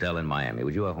Hotel in Miami.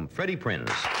 Would you welcome Freddie Prinze?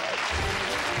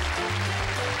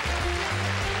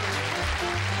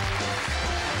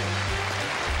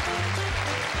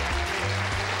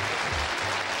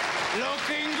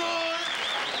 Looking good.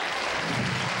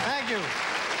 Thank you.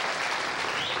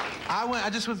 I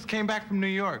just came back from New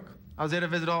York. I was there to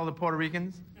visit all the Puerto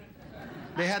Ricans.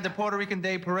 They had the Puerto Rican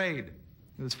Day Parade.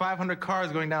 There was 500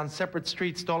 cars going down separate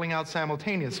streets, stalling out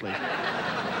simultaneously.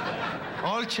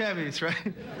 All Chevys,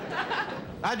 right?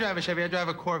 I drive a Chevy. I drive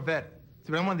a Corvette.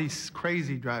 But I'm one of these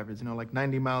crazy drivers, you know, like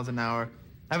 90 miles an hour.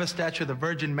 I have a statue of the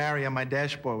Virgin Mary on my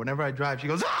dashboard. Whenever I drive, she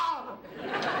goes, ah!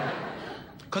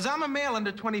 Because I'm a male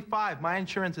under 25. My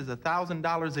insurance is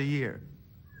 $1,000 a year.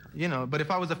 You know, but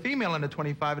if I was a female under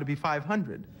 25, it'd be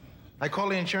 $500. I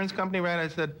called the insurance company, right? I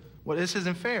said, well, this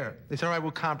isn't fair. They said, all right,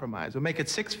 we'll compromise. We'll make it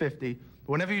 $650,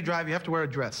 but whenever you drive, you have to wear a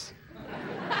dress.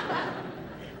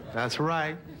 That's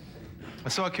right. I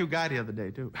saw a cute guy the other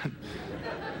day, too.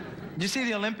 Did you see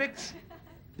the Olympics?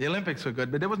 The Olympics were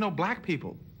good, but there was no black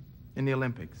people in the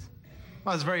Olympics.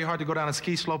 Well, it's very hard to go down a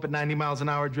ski slope at 90 miles an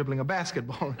hour dribbling a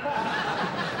basketball.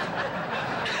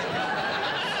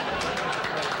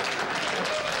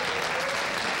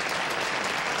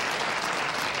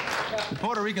 The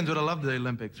Puerto Ricans would have loved the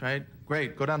Olympics, right?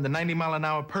 Great, go down the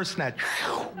 90-mile-an-hour purse snatch.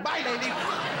 Bye, lady.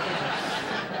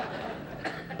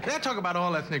 They talk about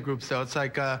all ethnic groups, though. It's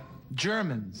like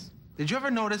Germans. Did you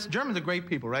ever notice? Germans are great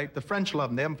people, right? The French love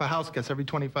them. They have them for house guests every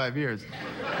 25 years.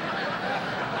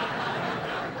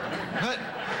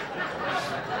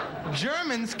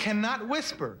 Germans cannot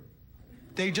whisper.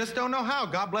 They just don't know how.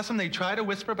 God bless them, they try to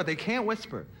whisper, but they can't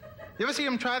whisper. You ever see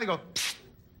them try? They go, psst,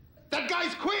 that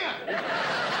guy's queer!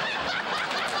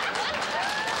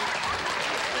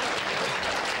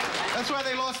 That's why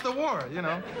they lost the war, you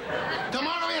know.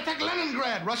 Tomorrow we attack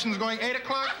Leningrad. Russians going 8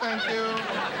 o'clock, thank you.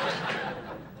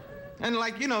 And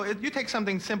like, you know, you take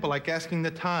something simple like asking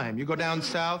the time. You go down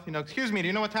south, you know, excuse me, do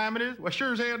you know what time it is? Well,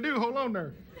 sure as hell do, hold on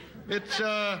there. It's,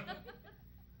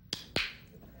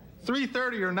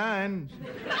 3:30 or 9.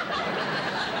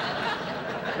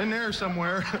 In there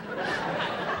somewhere.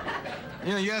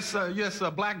 You know, yes,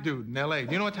 a black dude in L.A.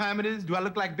 Do you know what time it is? Do I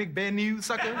look like Big Ben News,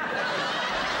 sucker?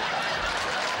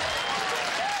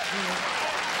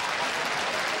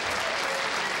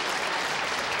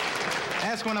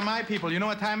 Ask one of my people, you know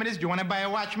what time it is? Do you want to buy a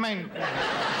watch, man?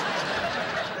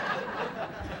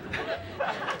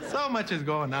 So much is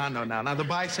going on now. Now, the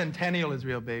bicentennial is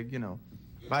real big, you know.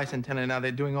 Bicentennial, now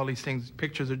they're doing all these things,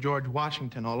 pictures of George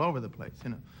Washington all over the place, you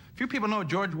know. Few people know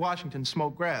George Washington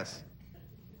smoked grass.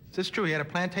 This is true. He had a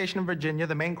plantation in Virginia.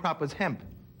 The main crop was hemp.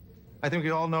 I think we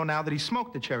all know now that he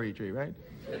smoked the cherry tree, right?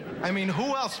 I mean,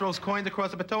 who else throws coins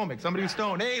across the Potomac? Somebody who's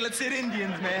stoned. Hey, let's hit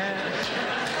Indians, man.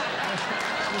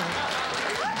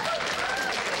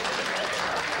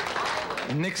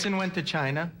 Nixon went to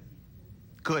China.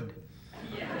 Good.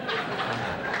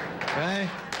 Right?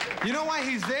 You know why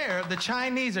he's there? The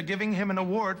Chinese are giving him an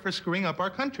award for screwing up our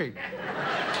country.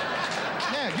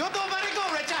 Yeah, you're doing very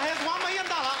good, Rich. Here's $1 million.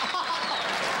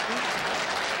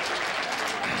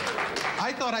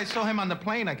 I thought I saw him on the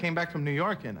plane. I came back from New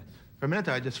York, and for a minute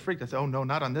I just freaked. I said, oh, no,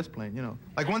 not on this plane, you know.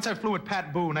 Like, once I flew with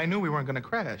Pat Boone, I knew we weren't going to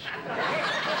crash.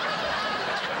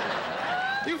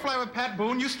 You fly with Pat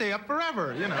Boone, you stay up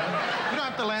forever, you know. You don't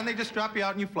have to land, they just drop you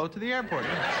out and you float to the airport.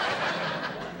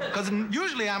 Because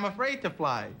usually I'm afraid to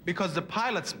fly because the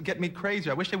pilots get me crazy.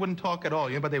 I wish they wouldn't talk at all,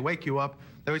 you know, but they wake you up.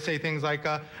 They would say things like,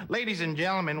 ladies and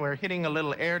gentlemen, we're hitting a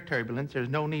little air turbulence. There's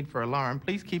no need for alarm.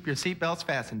 Please keep your seatbelts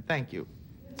fastened. Thank you.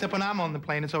 Except when I'm on the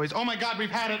plane, it's always, oh, my God, we've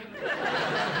had it.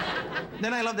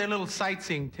 Then I love their little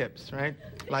sightseeing tips, right?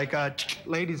 Like,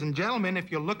 ladies and gentlemen,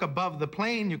 if you look above the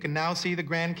plane, you can now see the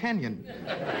Grand Canyon.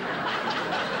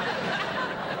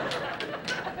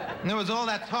 And there was all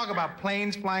that talk about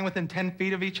planes flying within 10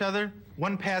 feet of each other.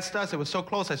 One passed us. It was so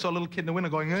close, I saw a little kid in the window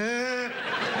going, eh.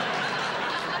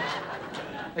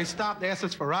 They stopped, they asked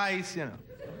us for ice, you know.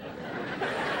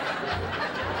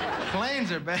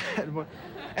 Planes are bad.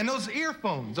 And those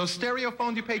earphones, those stereo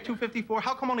phones you pay $250 for,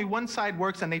 how come only one side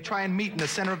works and they try and meet in the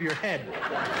center of your head?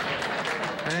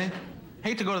 Right?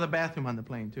 Hate to go to the bathroom on the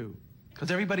plane, too, because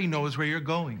everybody knows where you're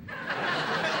going.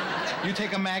 You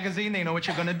take a magazine, they know what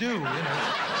you're going to do, you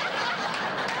know.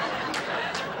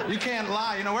 You can't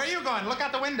lie. You know, where are you going? Look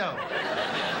out the window.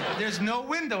 There's no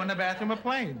window in the bathroom of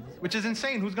planes, which is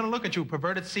insane. Who's going to look at you?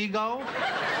 Perverted seagull?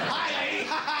 Hi,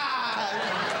 ha, ha.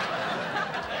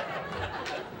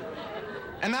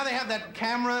 And now they have that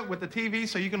camera with the TV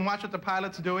so you can watch what the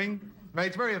pilot's doing, right?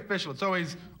 It's very official. It's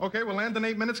always, okay, we'll land in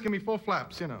 8 minutes, give me full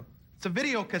flaps, you know. It's a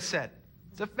video cassette.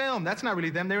 It's a film. That's not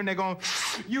really them. They're in there going,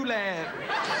 you land.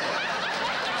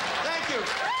 Thank you.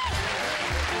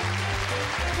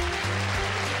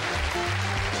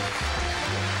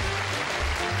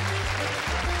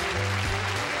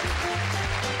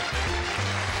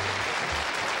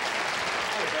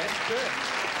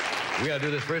 We got to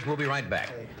do this first. We'll be right back.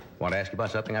 Okay. Want to ask you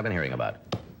about something I've been hearing about.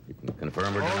 You can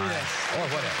confirm or deny. Oh, yes. Or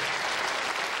whatever.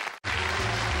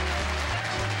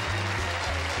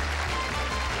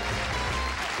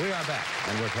 We are back,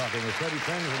 and we're talking with Freddie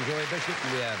Prinze and Joey Bishop,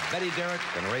 and we have Betty Derrick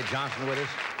and Ray Johnson with us.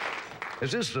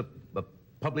 Has this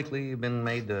publicly been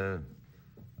made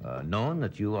known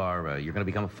that you're going to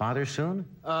become a father soon?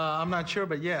 I'm not sure,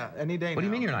 but yeah, any day now. What do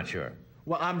you mean you're not sure?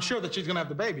 Well, I'm sure that she's going to have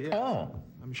the baby, yeah. Oh.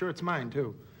 I'm sure it's mine,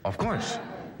 too. Of course.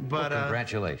 But, well,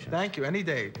 congratulations. Thank you. Any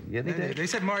day. Any day? They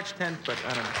said March 10th, but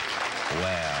I don't know.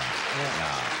 Well,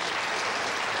 Yeah.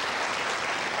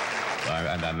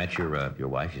 no. I met your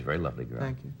wife. She's a very lovely girl.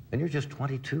 Thank you. And you're just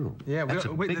 22. Yeah, that's a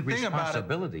big the thing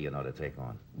responsibility, you know, to take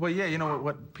on. Well, yeah, you know,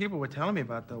 what people were telling me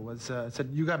about, though, was, said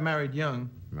you got married young,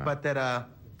 right. But that,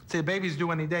 say, the baby's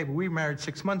due any day, but we married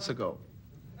 6 months ago.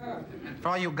 For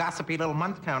all you gossipy little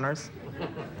month counters.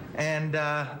 And,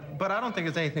 but I don't think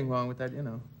there's anything wrong with that, you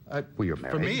know. Well, you're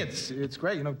married. For me, it's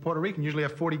great. You know, Puerto Rican usually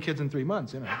have 40 kids in 3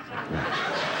 months, you know.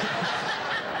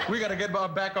 We got to get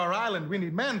back our island. We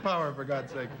need manpower, for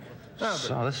God's sake. No,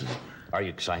 so this is... Are you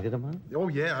excited about it? Oh,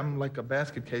 yeah. I'm like a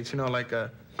basket case, you know, like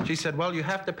she said, well, you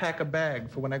have to pack a bag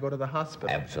for when I go to the hospital.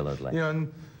 Absolutely. You know,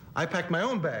 and I packed my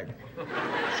own bag.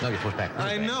 No, you're supposed to pack her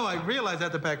bag. I know. I realized I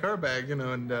had to pack her bag, you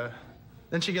know, and...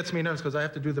 Then she gets me nervous because I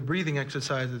have to do the breathing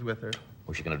exercises with her.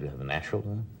 Was she going to have a natural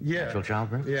Yeah. natural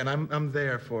childbirth? Yeah, and I'm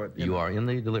there for it. You are in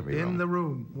the delivery room? In the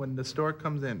room when the stork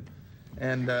comes in.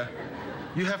 And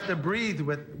you have to breathe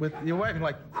with your wife,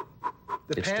 like,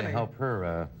 the It's panning. to help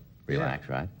her relax,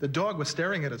 right? The dog was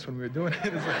staring at us when we were doing it.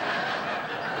 It was like...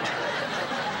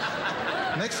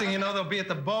 Next thing you know, they'll be at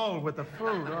the bowl with the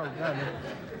food. Oh, God.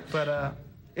 But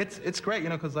it's great, you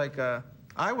know, because, like,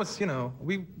 I was, you know,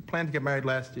 we planned to get married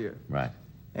last year. Right.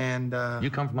 And... You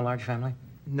come from a large family?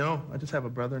 No, I just have a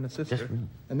brother and a sister. Just really?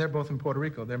 And they're both in Puerto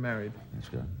Rico. They're married. That's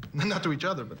good. Not to each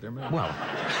other, but they're married. Well,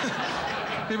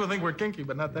 People think we're kinky,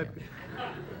 but not that good.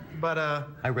 But,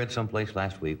 I read someplace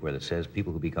last week where it says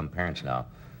people who become parents now,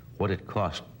 what it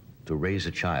costs to raise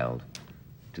a child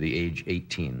to the age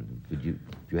 18. Do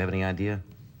you have any idea?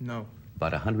 no.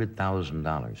 About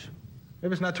 $100,000.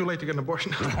 Maybe it's not too late to get an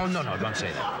abortion. Oh, no, don't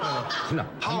say that. No.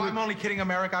 Oh, I'm only kidding,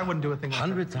 America. I wouldn't do a thing like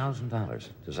that. $100,000.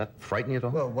 Does that frighten you at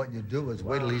all? Well, what you do is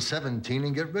wait till he's 17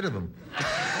 and get rid of him.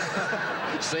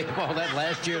 Save all that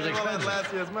last year's All that expenses.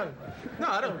 last year's money. No,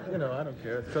 I don't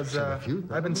care. Because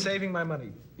I've been saving my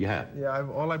money. You have? Yeah,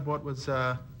 all I bought was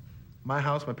my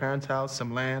house, my parents' house,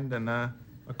 some land, and a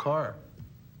car.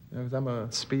 You know, 'cause I'm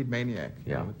a speed maniac.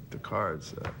 You Yeah. know, with the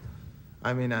cars.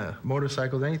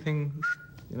 Motorcycles, anything.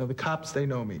 You know, the cops, they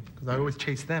know me, because I always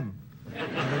chase them.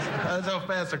 That's how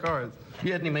fast the car is.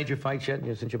 You had any major fights yet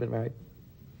since you've been married?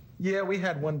 Yeah, we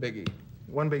had one biggie.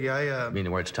 I mean,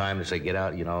 where it's time to say, get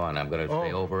out, you know, and I'm going to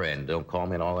stay over and don't call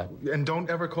me and all that? And don't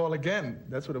ever call again.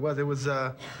 That's what it was. It was,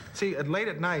 late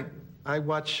at night, I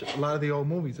watch a lot of the old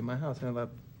movies in my house. You know, like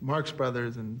Marx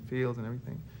Brothers and Fields and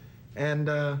everything. And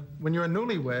when you're a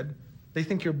newlywed, they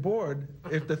think you're bored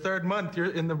if the third month you're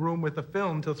in the room with a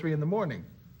film till 3 in the morning.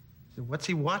 I said, what's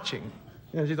he watching?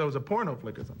 You know, she thought it was a porno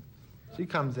flick or something. She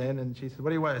comes in and she said, what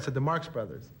do you want? I said, the Marx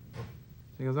Brothers.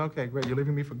 She goes, okay, great, you're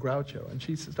leaving me for Groucho. And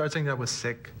she starts saying that I was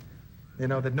sick. You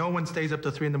know, that no one stays up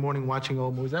till 3 in the morning watching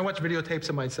old movies. I watch videotapes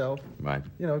of myself. Right.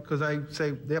 You know, because I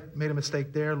say, yep, made a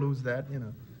mistake there, lose that, you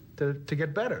know, to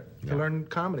get better, to learn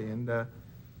comedy. And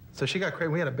so she got crazy.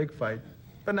 We had a big fight.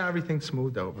 But now everything's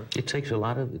smoothed over. It takes a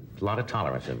lot of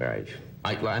tolerance in marriage.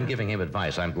 I'm giving him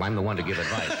advice. I'm the one to give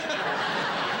advice.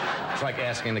 It's like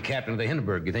asking the captain of the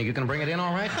Hindenburg, you think you can bring it in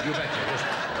all right? You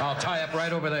betcha. I'll tie up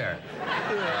right over there.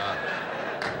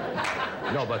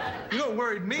 No, but... You know what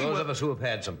worried me? Those of us who have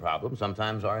had some problems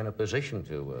sometimes are in a position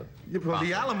to... Well,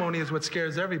 the alimony is what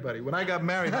scares everybody. When I got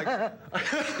married,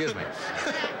 Excuse me.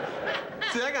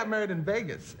 See, I got married in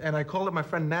Vegas, and I called up my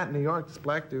friend Nat in New York, this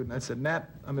black dude, and I said, Nat,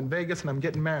 I'm in Vegas and I'm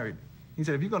getting married. He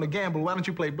said, if you're going to gamble, why don't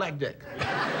you play blackjack?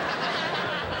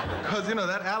 Because, you know,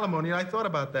 that alimony, I thought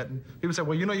about that. And people said,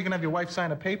 well, you know, you can have your wife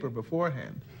sign a paper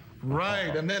beforehand.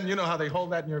 Right, and then you know how they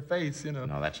hold that in your face, you know.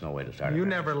 No, that's no way to start. You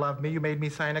never loved me. You made me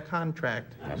sign a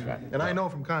contract. That's right. And I know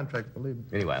from contracts, believe me.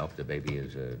 Anyway, I hope the baby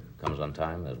comes on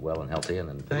time, as well and healthy,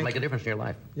 and it'll make a difference in your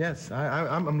life. Yes,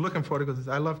 I'm looking forward to it because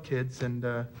I love kids and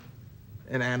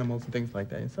animals and things like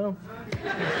that. So,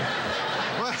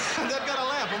 well, that got a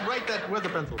laugh. I'm right there with the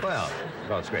pencil. Well,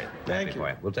 it's great. Thank you.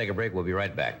 We'll take a break. We'll be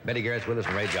right back. Betty Garrett's with us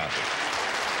and Ray Johnson.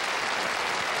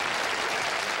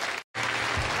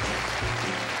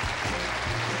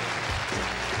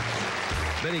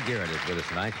 Betty Garrett is with us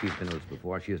tonight. She's been with us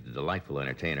before. She is a delightful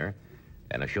entertainer.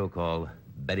 And a show called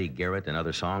Betty Garrett and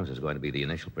Other Songs is going to be the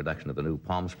initial production of the new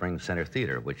Palm Springs Center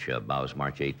Theater, which bows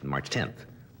March 8th and March 10th.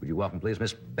 Would you welcome, please,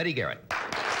 Miss Betty Garrett?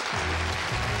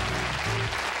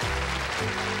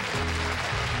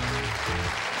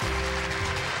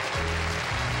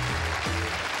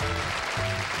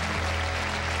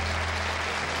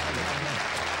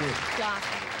 Doc.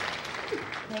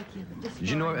 Thank you. Did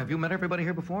you know, have you met everybody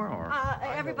here before, or?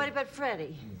 Everybody but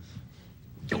Freddie.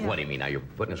 What do you mean now? You're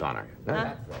putting us on her?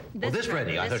 Huh? This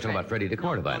Freddie. I thought you were talking about Freddie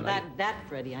DeCordova. That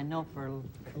Freddie, I know for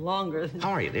longer.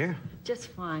 How are you, dear? Just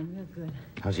fine, real good.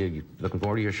 How's you looking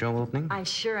forward to your show opening? I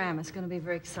sure am. It's going to be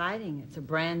very exciting. It's a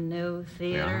brand new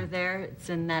theater there. It's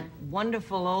in that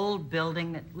wonderful old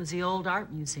building that was the old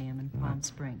art museum in Palm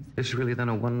Springs. This is really then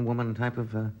a one-woman type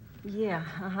of... Yeah,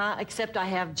 except I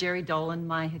have Jerry Dolan,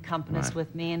 my accompanist,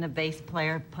 with me, and a bass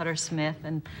player, Putter Smith,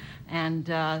 and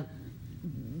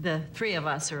the three of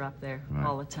us are up there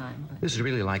all the time. But... This is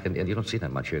really like, and you don't see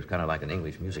that much here, it's kind of like an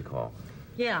English music hall.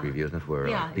 Yeah. Review, isn't it?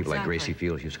 Where people like Gracie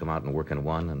Fields used to come out and work in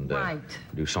one and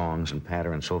do songs and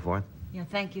patter and so forth. Yeah,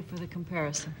 thank you for the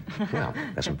comparison. Well,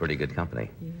 that's some pretty good company.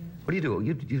 Yeah. What do you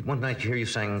do? You one night you hear you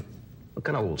sang, what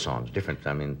kind of old songs? Different,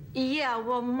 I mean... Yeah,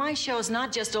 well, my show is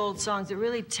not just old songs. It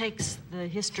really takes the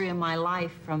history of my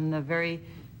life from the very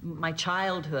my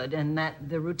childhood, and that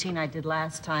the routine I did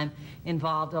last time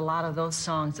involved a lot of those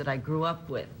songs that I grew up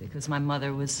with, because my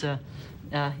mother was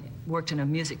worked in a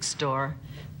music store.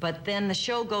 But then the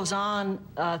show goes on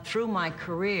through my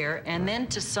career, and then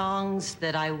to songs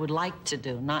that I would like to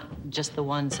do, not just the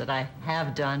ones that I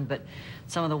have done, but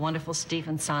some of the wonderful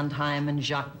Stephen Sondheim and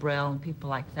Jacques Brel and people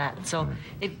like that. So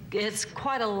it's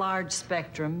quite a large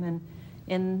spectrum,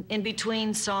 and in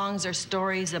between songs are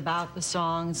stories about the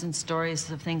songs and stories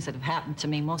of things that have happened to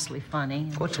me, mostly funny.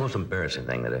 What's the most embarrassing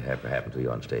thing that ever happened to you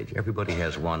on stage? Everybody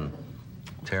has one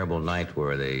terrible night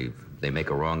where they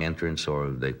make a wrong entrance, or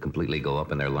they completely go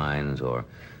up in their lines, or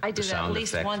I do that at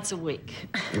least once a week.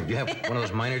 Do you have one of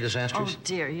those minor disasters? Oh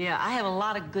dear, yeah. I have a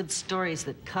lot of good stories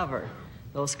that cover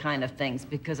those kind of things,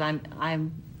 because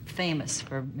I'm famous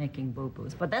for making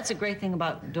boo-boos. But that's a great thing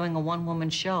about doing a one-woman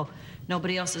show.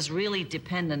 Nobody else is really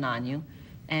dependent on you.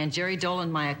 And Jerry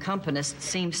Dolan, my accompanist,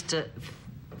 seems to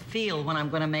feel when I'm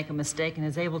going to make a mistake and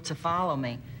is able to follow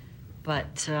me.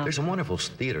 But there's some wonderful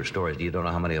theater stories. You don't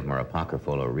know how many of them are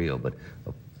apocryphal or real, but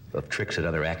of tricks that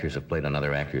other actors have played on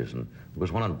other actors. And there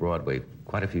was one on Broadway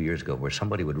quite a few years ago where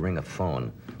somebody would ring a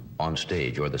phone on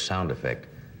stage, or the sound effect,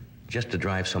 just to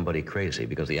drive somebody crazy,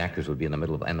 because the actors would be in the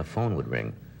middle of, and the phone would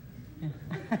ring.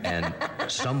 And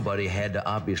somebody had to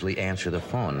obviously answer the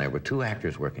phone. There were two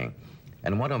actors working,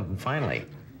 and one of them finally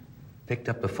picked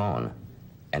up the phone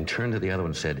and turned to the other one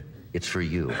and said, "It's for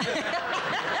you."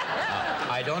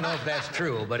 I don't know if that's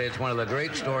true, but it's one of the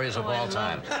great stories of all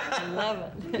time. I love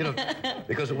it. You know,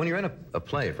 because when you're in a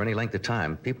play for any length of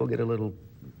time, people get a little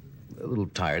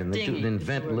tired, and they do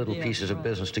invent little pieces of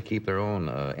business to keep their own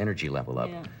energy level up,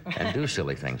 and do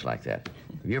silly things like that.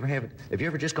 Have you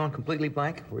ever just gone completely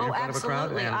blank? Were you in front of a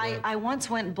crowd? Absolutely. I once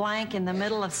went blank in the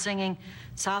middle of singing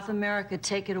South America,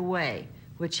 Take It Away,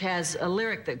 which has a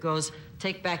lyric that goes,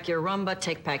 take back your rumba,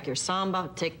 take back your samba,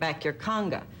 take back your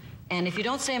conga. And if you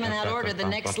don't say them in that order, the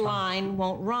next line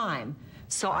won't rhyme.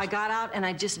 So I got out and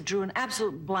I just drew an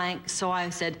absolute blank. So I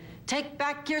said, take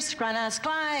back your skrana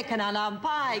sky, kanana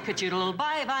pie, kachoodle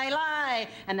bye bye lie,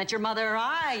 and that your mother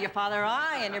I, your father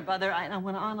I, and your brother I. And I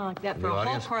went on like that for a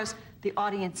whole chorus. The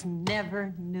audience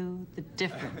never knew the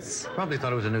difference. Probably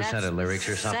thought it was a new set of lyrics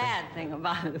or something. That's the sad thing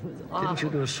about it. It was awful. Didn't you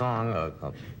do a song,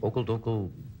 Okle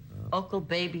Dokle? Okle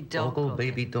Baby Dokle. Okle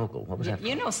Baby Dokle. What was that?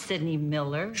 You know Sidney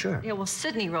Miller. Sure. Yeah, well,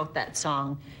 Sidney wrote that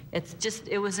song.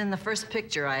 It was in the first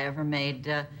picture I ever made,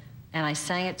 and I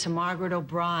sang it to Margaret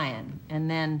O'Brien, and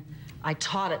then I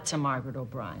taught it to Margaret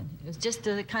O'Brien. It was just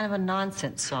a kind of a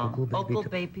nonsense song. Okle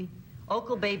Baby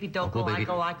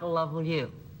Dokle, like a lovely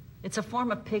you. It's a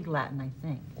form of Pig Latin, I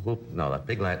think. No,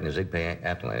 Pig Latin is Igpe.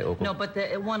 No, but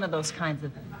one of those kinds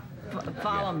of.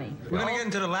 Follow me. We're going to get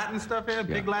into the Latin stuff here?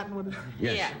 Pig Latin? What is it?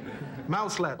 Yes. Yeah.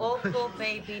 Mouse Latin. Okle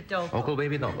Baby Dokle. Okle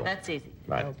Baby Dokle. That's easy.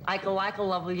 Right. Like a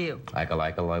lovely you. Like a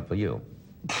love you.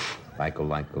 Like a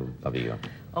love you.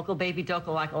 Okle Baby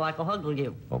Dokle, like a huggle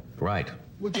you. Oh, right.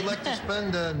 Would you like to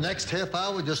spend the next half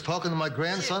hour just talking to my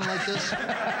grandson like this?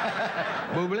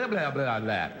 Blah, blah, blah, blah,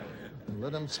 blah.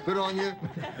 Let him spit on you?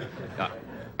 What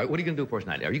are you going to do for us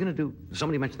tonight? Are you going to do...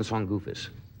 Somebody mentioned the song Goofus.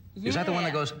 Yeah. Is that the one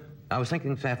that goes... I was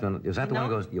thinking this afternoon, is that the one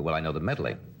that goes... Yeah, well, I know the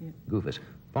medley. Yeah. Goofus.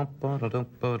 Yeah.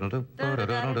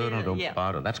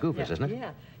 That's Goofus, isn't it?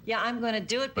 Yeah. Yeah, I'm going to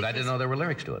do it But I didn't know there were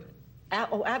lyrics to it.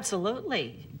 Oh,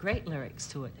 absolutely. Great lyrics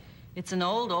to it. It's an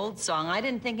old song. I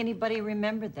didn't think anybody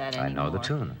remembered that anymore. I know the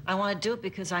tune. I want to do it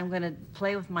because I'm going to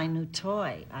play with my new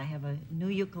toy. I have a new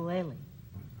ukulele.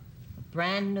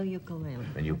 Brand new ukulele.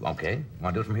 And you, okay.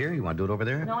 Want to do it from here? You want to do it over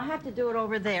there? No, I have to do it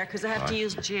over there because I have to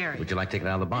use Jerry. Would you like to take it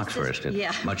out of the box first?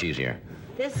 It's much easier.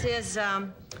 This is, I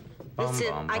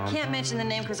can't mention the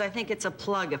name because I think it's a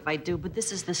plug if I do, but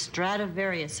this is the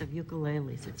Stradivarius of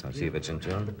ukuleles. Let's see if it's in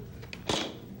tune.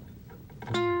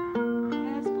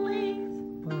 Yes, please.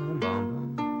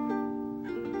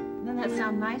 Doesn't that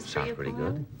sound nice for you? Sounds pretty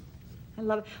good. I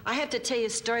love it. I have to tell you a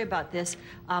story about this.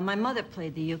 My mother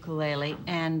played the ukulele,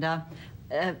 and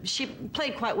she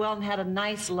played quite well and had a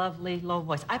nice, lovely, low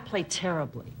voice. I play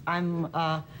terribly. I'm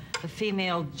the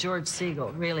female George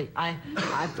Segal, really. Oh,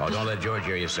 don't let George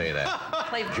hear you say that.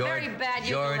 Play very bad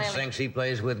ukulele. George thinks he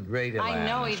plays with great elan I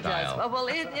know he style. does. Well,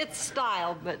 it's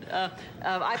style, but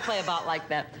I play about like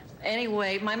that.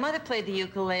 Anyway, my mother played the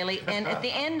ukulele, and at the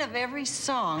end of every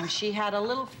song, she had a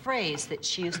little phrase that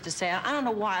she used to say. I don't know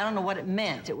why. I don't know what it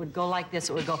meant. It would go like this.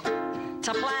 It would go,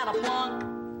 ta-plata-plunk.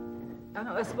 I don't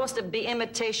know. It's supposed to be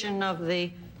imitation of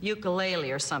the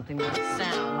ukulele or something with a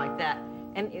sound like that.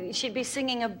 And she'd be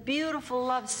singing a beautiful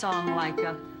love song like,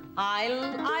 I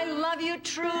love you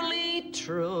truly,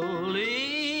 truly,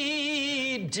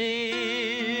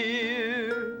 dear.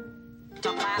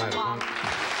 Ta-plata-plunk.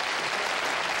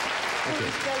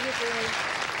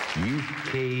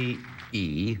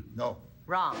 U-K-E. No.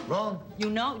 Wrong. Wrong. You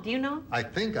know? Do you know? I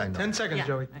think I know. 10 seconds, Yeah.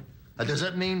 Joey. Does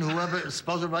that mean whoever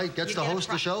spells it right gets You to get a host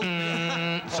the show?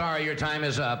 Sorry, your time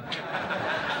is up.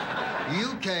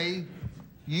 U-K-U-L-E-L-E.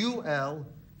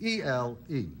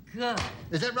 Good.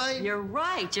 Is that right? You're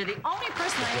right. You're the only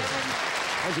person I ever...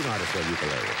 How do you know how to spell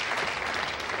ukulele?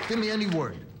 Give me any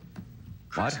word.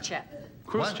 What? Khrushchev.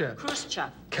 Khrushchev. Khrushchev.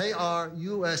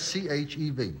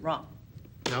 K-R-U-S-C-H-E-V. Wrong.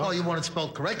 No. Oh, you want it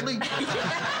spelled correctly? I don't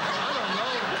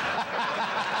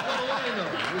know. What do I know?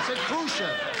 You said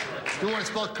Khrushchev. You want it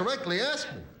spelled correctly, ask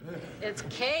me. It's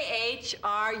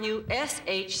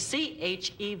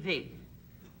K-H-R-U-S-H-C-H-E-V.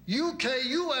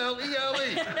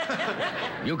 U-K-U-L-E-L-E.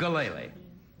 Ukulele.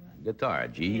 Guitar.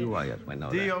 G-U-I-S. I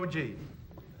know that. D-O-G.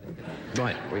 Go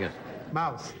ahead. Bring it.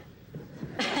 Mouse.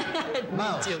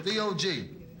 Mouse. D-O-G.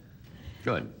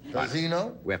 Good. Does he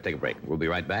know? We have to take a break. We'll be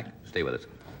right back. Stay with us.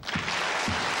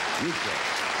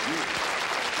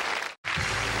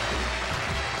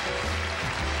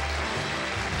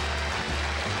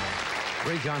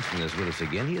 Ray Johnson is with us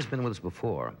again. He has been with us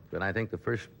before, but I think the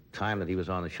first time that he was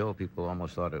on the show, people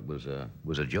almost thought it was a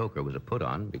joke or was a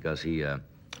put-on because he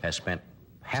has spent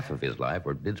half of his life,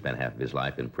 or did spend half of his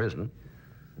life in prison.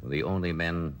 The only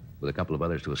man with a couple of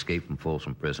others to escape from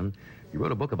Folsom Prison. He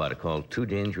wrote a book about it called Too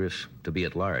Dangerous to Be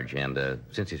at Large, and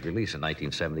since his release in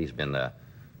 1970, he's been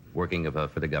working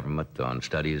for the government on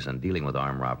studies and dealing with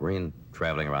armed robbery and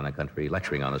traveling around the country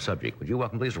lecturing on the subject. Would you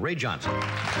welcome, please, Ray Johnson?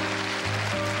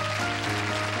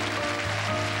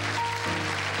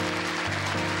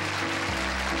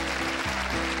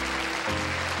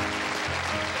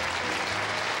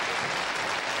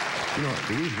 You know,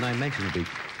 the reason I mentioned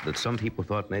that some people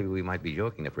thought maybe we might be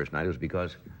joking the first night was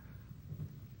because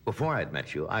before I'd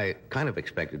met you, I kind of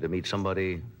expected to meet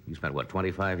somebody. You spent, what,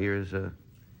 25 years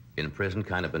in prison,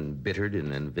 kind of embittered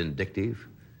and vindictive,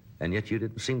 and yet you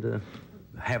didn't seem to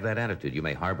have that attitude. You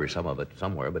may harbor some of it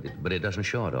somewhere, but it doesn't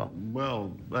show at all.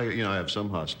 Well, I have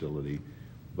some hostility,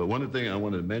 but one thing I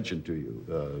wanted to mention to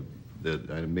you,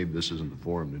 maybe this isn't the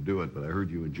forum to do it, but I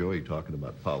heard you enjoy talking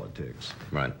about politics.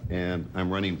 Right. And I'm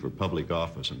running for public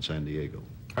office in San Diego.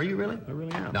 Are you really? I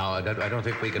really am. No, I don't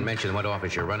think we can mention what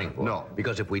office you're running for. No.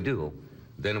 Because if we do,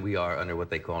 then we are under what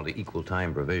they call the equal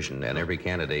time provision, and every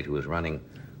candidate who is running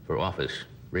for office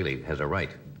really has a right.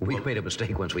 We made a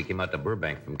mistake once we came out to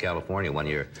Burbank from California one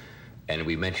year, and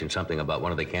we mentioned something about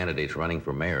one of the candidates running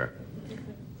for mayor,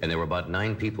 and there were about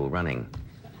 9 people running,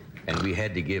 and we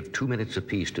had to give 2 minutes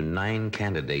apiece to 9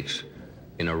 candidates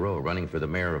in a row running for the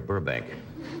mayor of Burbank,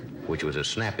 which was a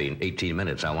snappy 18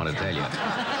 minutes, I want to tell you.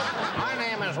 My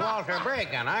name is Walter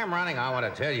Bacon. I'm running. I want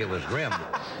to tell you, it was grim.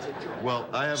 Well,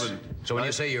 I haven't... So when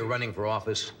you say you're running for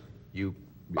office, you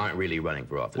aren't really running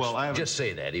for office. Well, I haven't... Just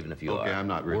say that, even if you are. Okay, I'm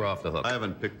not really. We're off the hook. I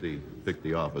haven't picked the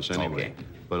office anyway. Okay.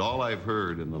 But all I've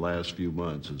heard in the last few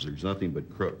months is there's nothing but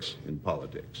crooks in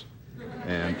politics.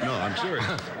 And, no, I'm serious.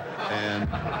 And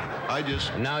I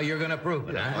just... Now you're going to prove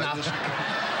it, huh? No, I'm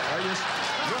serious.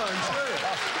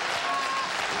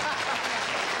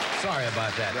 Sorry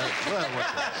about that. Well,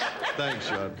 thanks,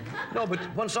 John. No, but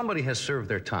when somebody has served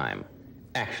their time,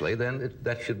 actually, then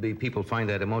that should be, people find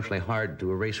that emotionally hard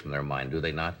to erase from their mind, do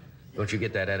they not? Don't you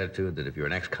get that attitude that if you're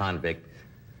an ex-convict,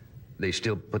 they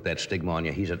still put that stigma on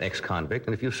you, he's an ex-convict,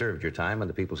 and if you've served your time and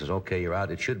the people says, okay, you're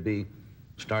out, it should be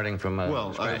starting from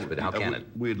scratch, but how can it?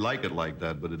 We'd like it like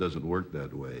that, but it doesn't work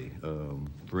that way.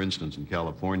 For instance, in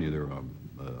California, there are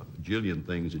a jillion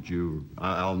things that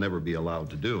I'll never be allowed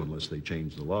to do unless they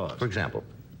change the laws. For example?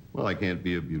 Well, I can't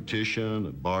be a beautician,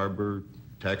 a barber,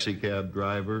 taxi cab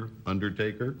driver,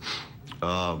 undertaker,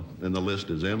 and the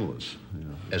list is endless.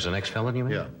 Yeah. As an ex-felon, you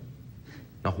mean? Yeah.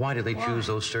 Now, why do they choose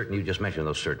those certain, you just mentioned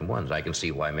those certain ones? I can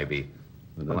see why maybe...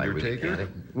 An well, undertaker?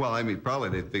 Well, I mean, probably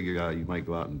they figure you might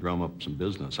go out and drum up some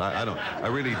business. I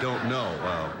really don't know.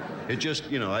 It just,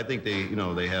 I think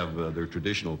they have their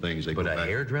traditional things. They but go a back.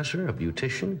 Hairdresser, a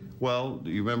beautician? Well,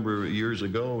 do you remember years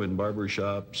ago in barber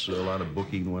shops, a lot of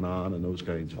booking went on and those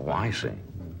kinds of things. Oh, I see.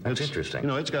 That's interesting.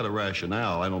 It's got a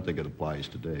rationale. I don't think it applies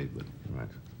today, but... Right.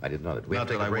 I didn't know that. Not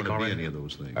that I want to be any of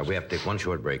those things. We have to take one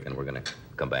short break, and we're going to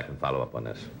come back and follow up on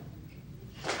this.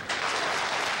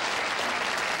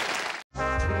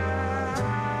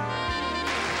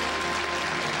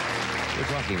 We're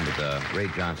talking with Ray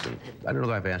Johnson. I don't know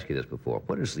if I've asked you this before.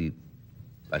 What is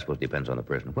I suppose it depends on the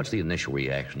person. What's the initial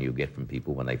reaction you get from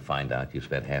people when they find out you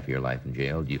spent half of your life in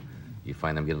jail? Do you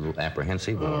find them get a little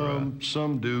apprehensive? Or,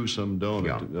 some do, some don't.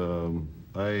 Yeah.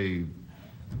 I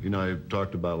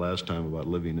talked about last time about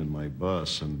living in my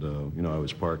bus, and, I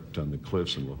was parked on the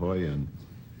cliffs in La Jolla,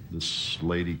 this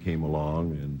lady came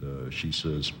along, and she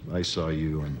says, I saw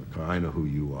you in the car. I know who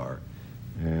you are.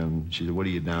 And she said, what are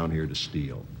you down here to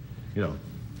steal? You know.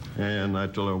 And I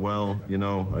told her, well, you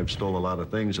know, I've stole a lot of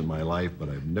things in my life, but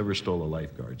I've never stole a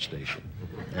lifeguard station.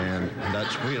 And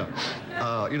that's, you know,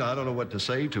 I don't know what to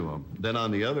say to him. Then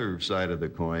on the other side of the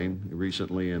coin,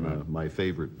 recently in my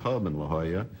favorite pub in La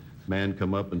Jolla, man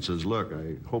come up and says, look,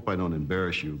 I hope I don't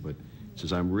embarrass you, but he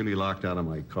says, I'm really locked out of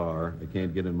my car. I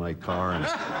can't get in my car. And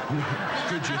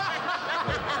could you?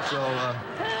 So,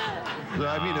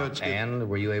 I mean, it's... And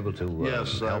were you able to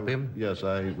help him? Yes,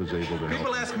 I was able to help him.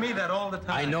 People ask me that all the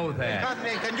time. I know that.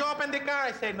 Can you open the car?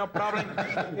 I say, no problem.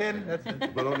 In. That's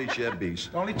it. But only Chevys.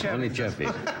 Only Chevys. Only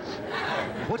Chevys.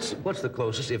 What's the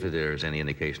closest, if there's any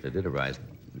indication that did arise?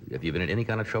 Have you been in any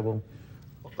kind of trouble?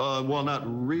 Well, not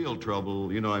real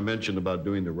trouble. You know, I mentioned about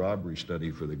doing the robbery study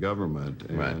for the government,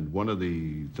 and one of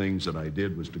the things that I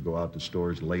did was to go out to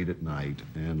stores late at night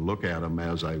and look at them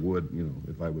as I would, you know,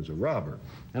 if I was a robber.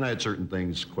 And I had certain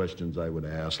things, questions I would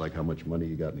ask, like how much money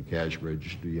you got in the cash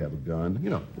register, do you have a gun,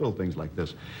 you know, little things like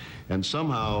this. And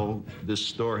somehow this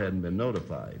store hadn't been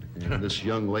notified, and this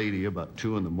young lady about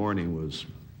 2 in the morning was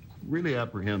really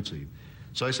apprehensive.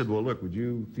 So I said, well, look, would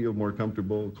you feel more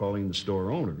comfortable calling the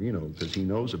store owner, you know, because he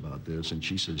knows about this? And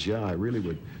she says, yeah, I really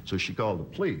would. So she called the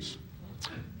police.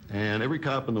 And every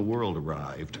cop in the world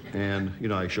arrived. And, you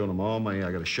know, I showed them all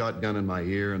I got a shotgun in my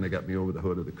ear, and they got me over the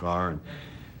hood of the car. And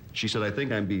she said, I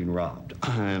think I'm being robbed.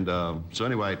 And so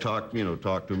anyway, I talked to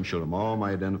them, showed them all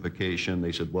my identification.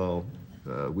 They said, well,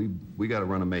 we got to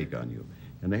run a make on you.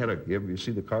 And they had you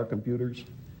see the car computers?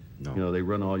 No. You know, they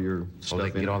run all your stuff in.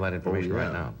 They can get all that information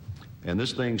right now. And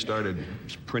this thing started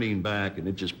printing back, and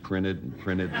it just printed and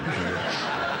printed and printed.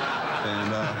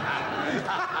 And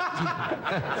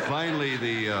finally,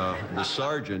 the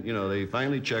sergeant, you know, they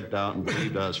finally checked out and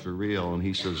believed us for real. And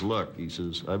he says, look, he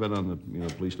says, I've been on the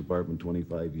police department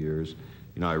 25 years.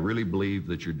 You know, I really believe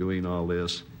that you're doing all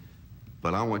this.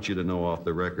 But I want you to know off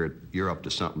the record, you're up to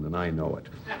something, and I know it.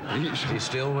 You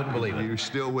still wouldn't believe it. You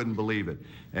still wouldn't believe it.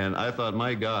 And I thought,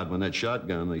 my God, when that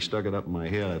shotgun, they stuck it up in my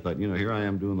head, I thought, you know, here I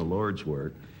am doing the Lord's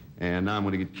work, and now I'm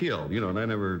going to get killed. You know, and I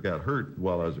never got hurt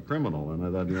while I was a criminal, and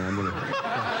I thought, you know, I'm going to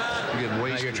get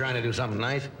wasted. Now you're trying to do something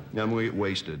nice? I'm going to get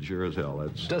wasted, sure as hell.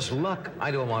 That's... Does luck,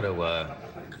 I don't want to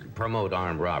promote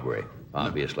armed robbery,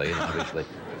 obviously, and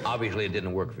obviously it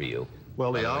didn't work for you.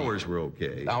 Well, the hours were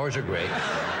okay. Hours are great.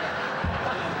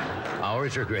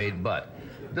 Hours are great, but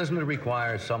doesn't it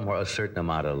require somewhere a certain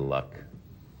amount of luck?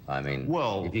 I mean,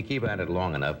 well, if you keep at it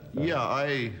long enough. Yeah,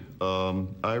 I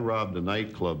robbed a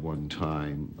nightclub one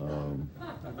time.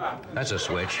 That's a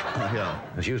switch. Yeah.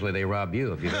 Because usually they rob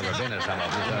you if you've ever been at some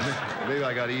of them. Maybe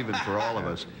I got even for all of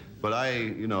us. But I,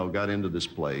 you know, got into this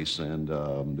place, and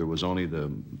there was only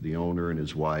the owner and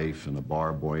his wife and a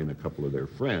bar boy and a couple of their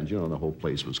friends. You know, the whole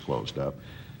place was closed up.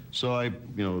 So I, you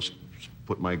know,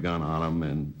 put my gun on him,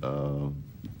 and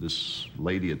this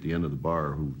lady at the end of the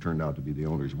bar, who turned out to be the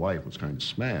owner's wife, was kind of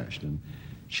smashed. And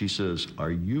she says, are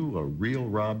you a real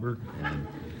robber? And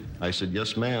I said,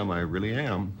 yes, ma'am, I really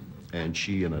am. And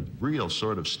she, in a real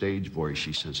sort of stage voice,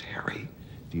 she says, Harry,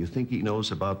 do you think he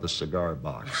knows about the cigar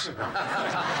box? And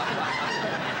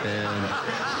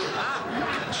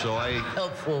so I...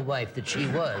 Helpful wife that she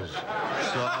was.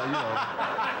 So, you know,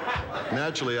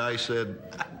 naturally I said,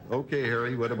 okay,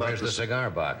 Harry, what about Where's the cigar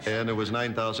box? And there was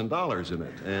 $9,000 in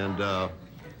it. And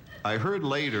I heard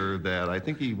later that I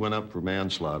think he went up for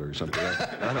manslaughter or something.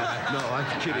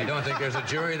 I'm kidding. I don't think there's a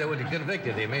jury that would have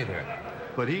convicted him either.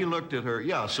 But he looked at her.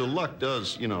 Yeah, so luck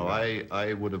does, you know,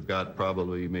 I would have got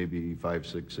probably maybe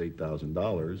 $5,000, $6,000,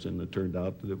 $8,000, and it turned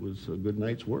out that it was a good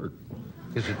night's work.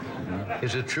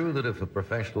 Is it true that if a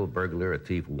professional burglar, a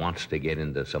thief, wants to get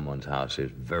into someone's house,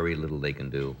 there's very little they can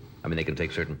do? I mean, they can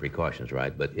take certain precautions,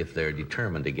 right? But if they're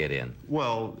determined to get in...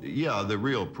 Well, yeah, the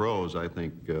real pros, I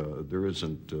think there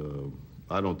isn't...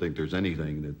 I don't think there's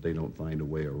anything that they don't find a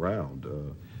way around.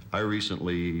 I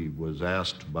recently was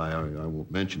asked by, I won't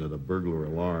mention it, a burglar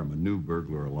alarm, a new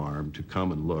burglar alarm, to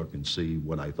come and look and see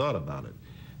what I thought about it.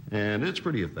 And it's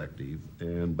pretty effective.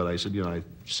 But I said, you know, I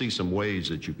see some ways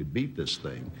that you could beat this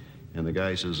thing. And the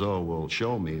guy says, oh, well,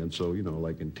 show me. And so, you know,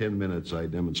 like in 10 minutes, I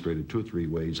demonstrated 2 or 3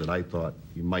 ways that I thought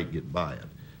you might get by it.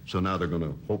 So now they're going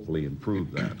to hopefully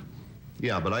improve that.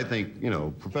 Yeah, but I think, you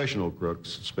know, professional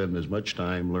crooks spend as much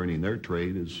time learning their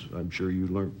trade as I'm sure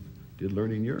you did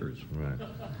learning yours. Right.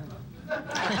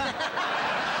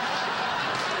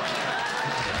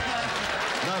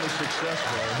 Not as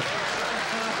successful.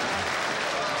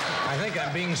 I think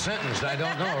I'm being sentenced. I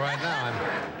don't know right now. I'm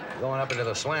going up into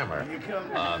the slammer.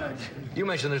 You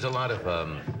mentioned there's a lot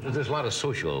of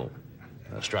social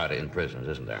strata in prisons,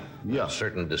 isn't there? Yeah.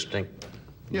 Certain distinct.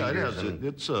 Yeah, it leaders has. and-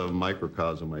 It's a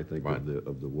microcosm, I think, Right.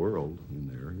 of the world in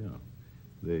there. Yeah.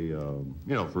 They, you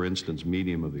know, for instance,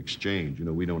 medium of exchange. You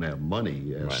know, we don't have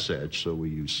money as Right. such, so we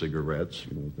use cigarettes.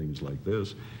 You know, things like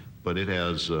this. But it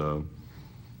has, you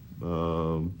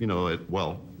know,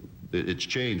 it's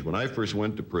changed. When I first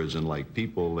went to prison, like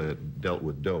people that dealt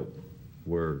with dope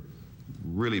were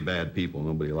really bad people.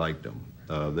 Nobody liked them.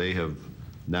 They have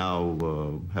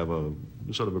now have a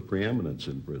sort of a preeminence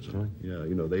in prison. Yeah,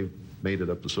 you know, they've made it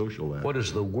up the social ladder. What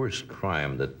is the worst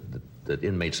crime that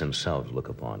inmates themselves look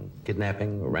upon?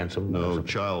 Kidnapping or ransom? or No, something?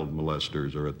 child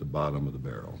molesters are at the bottom of the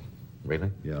barrel. Really?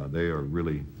 Yeah, they are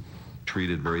really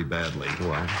treated very badly.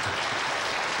 Wow.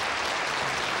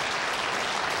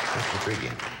 That's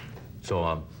intriguing. So,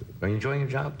 are you enjoying your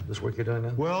job, this work you're doing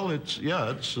now? Well, it's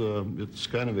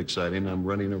kind of exciting. I'm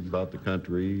running about the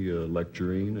country,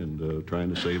 lecturing and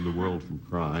trying to save the world from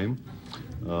crime.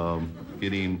 I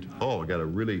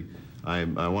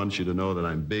want you to know that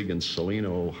I'm big in Salina,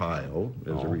 Ohio,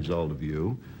 as a result of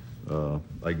you.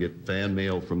 I get fan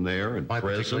mail from there and Why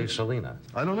particularly presents. Salina?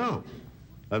 I don't know.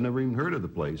 I've never even heard of the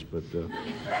place, but I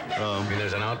mean,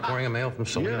 there's an outpouring of mail from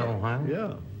Salina, yeah, Ohio?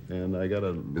 yeah. And I got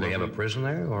a. Do they have a prison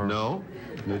there, or? No,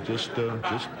 they're just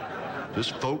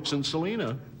folks in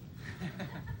Salina.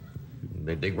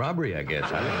 They dig robbery, I guess.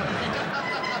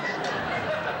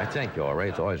 I thank you, all right.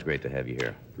 It's always great to have you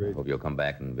here. Great. Hope you'll come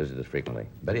back and visit us frequently.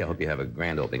 Betty, I hope you have a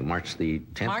grand opening. March the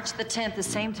 10th? March the 10th, the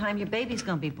same time your baby's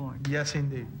gonna be born. Yes,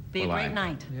 indeed. Be a Well, great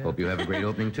night. Hope you have a great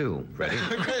opening, too, Freddie.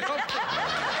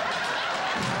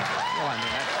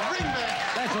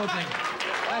 That's opening.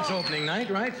 That's opening night,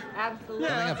 right? Absolutely.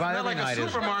 Coming up Not every like night a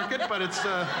is. supermarket, but it's.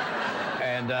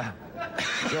 And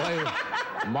Joy,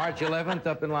 March 11th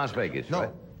up in Las Vegas,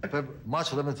 No, right? March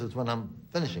 11th is when I'm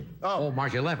finishing. Oh,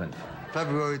 March 11th.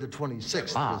 February the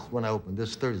 26th Ah. is when I open,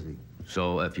 this Thursday.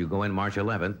 So if you go in March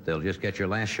 11th, they'll just get your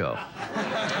last show.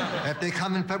 If they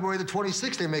come in February the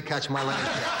 26th, they may catch my last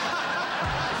show.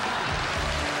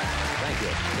 Thank you.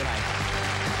 Good night.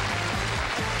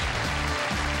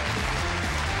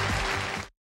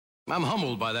 I'm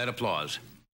humbled by that applause.